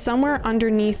cheeks somewhere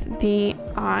underneath the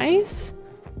eyes,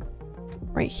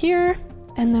 right here,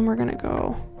 and then we're gonna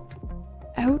go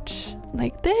out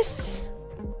like this,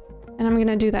 and I'm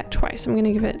gonna do that twice. I'm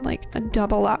gonna give it like a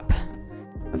double up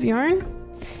of yarn,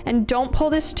 and don't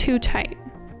pull this too tight,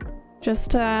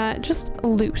 just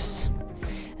loose.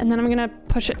 And then I'm gonna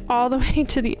push it all the way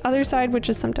to the other side, which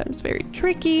is sometimes very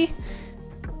tricky.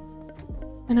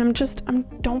 And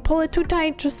don't pull it too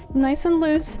tight, just nice and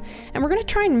loose. And we're gonna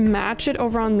try and match it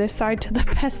over on this side to the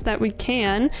best that we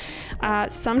can.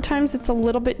 Sometimes it's a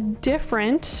little bit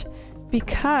different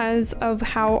because of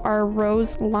how our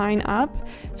rows line up.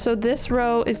 So this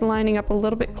row is lining up a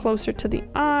little bit closer to the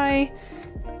eye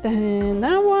than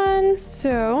that one.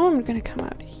 So I'm gonna come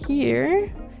out here.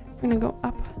 I'm gonna go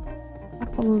up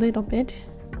a little bit.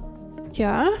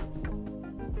 Yeah.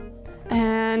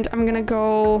 And I'm gonna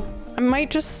go, I might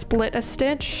just split a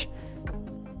stitch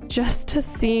just to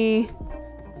see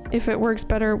if it works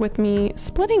better with me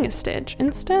splitting a stitch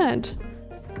instead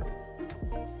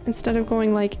of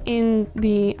going like in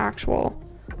the actual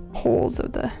holes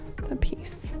of the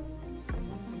piece.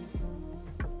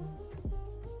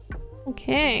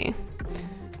 Okay,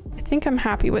 I think I'm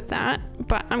happy with that,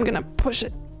 but I'm gonna push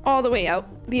it all the way out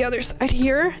the other side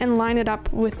here and line it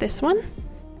up with this one.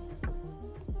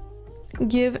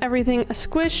 Give everything a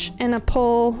squish and a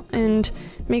pull and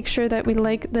make sure that we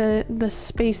like the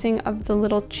spacing of the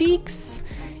little cheeks.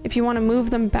 If you want to move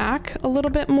them back a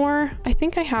little bit more, I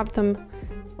think I have them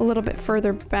a little bit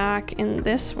further back in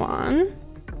this one,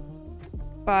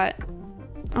 but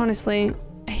honestly,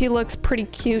 he looks pretty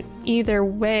cute either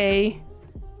way.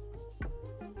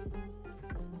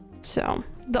 So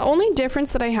the only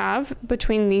difference that I have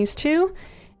between these two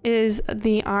is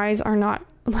the eyes are not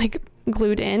like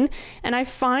glued in, and I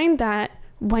find that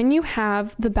when you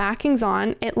have the backings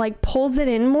on, it like pulls it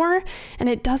in more and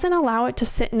it doesn't allow it to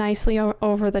sit nicely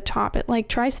over the top. It like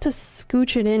tries to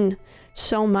scooch it in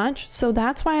so much. So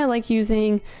that's why I like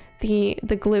using the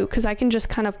glue, because I can just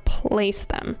kind of place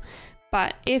them.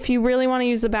 But if you really want to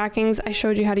use the backings, I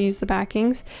showed you how to use the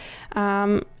backings.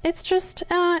 It's just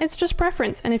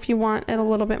preference. And if you want it a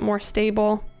little bit more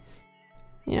stable,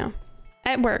 you know,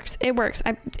 It works. It works.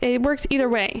 It works either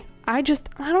way. I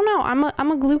don't know.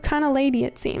 I'm a glue kind of lady,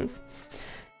 it seems.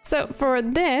 So for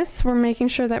this, we're making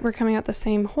sure that we're coming out the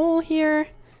same hole here.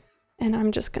 And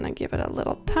I'm just gonna give it a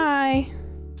little tie.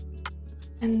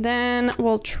 And then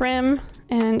we'll trim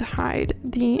and hide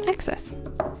the excess.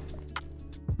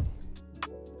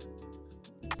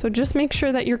 So just make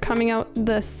sure that you're coming out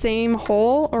the same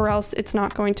hole, or else it's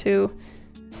not going to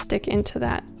stick into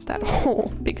that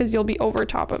hole because you'll be over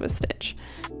top of a stitch.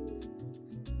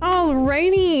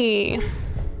 Alrighty.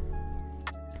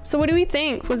 So what do we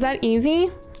think? Was that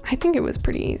easy? I think it was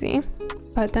pretty easy,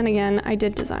 but then again, I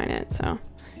did design it, so.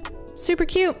 Super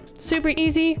cute, super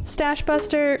easy, stash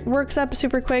buster, works up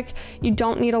super quick. You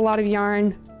don't need a lot of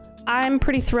yarn. I'm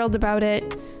pretty thrilled about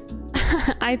it.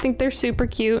 I think they're super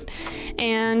cute,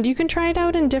 and you can try it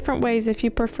out in different ways if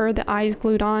you prefer the eyes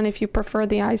glued on, if you prefer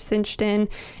the eyes cinched in,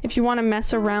 if you want to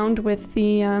mess around with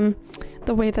the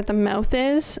way that the mouth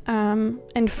is,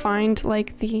 and find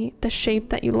like the shape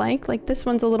that you like this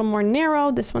one's a little more narrow,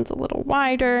 this one's a little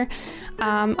wider,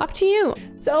 up to you.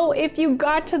 So if you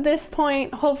got to this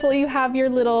point, hopefully you have your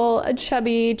little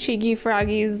chubby cheeky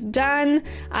froggies done,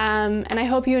 and I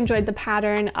hope you enjoyed the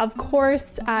pattern. Of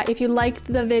course, if you liked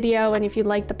the video and if you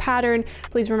like the pattern,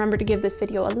 please remember to give this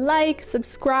video a like,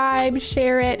 subscribe,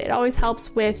 share it. It always helps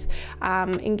with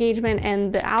engagement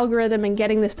and the algorithm and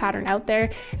getting this pattern out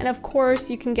there. And of course,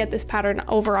 you can get this pattern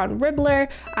over on Ribbler.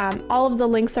 All of the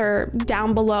links are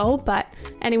down below. But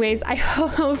anyways, I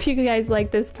hope you guys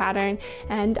like this pattern,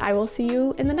 and I will see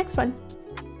you in the next one.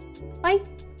 Bye.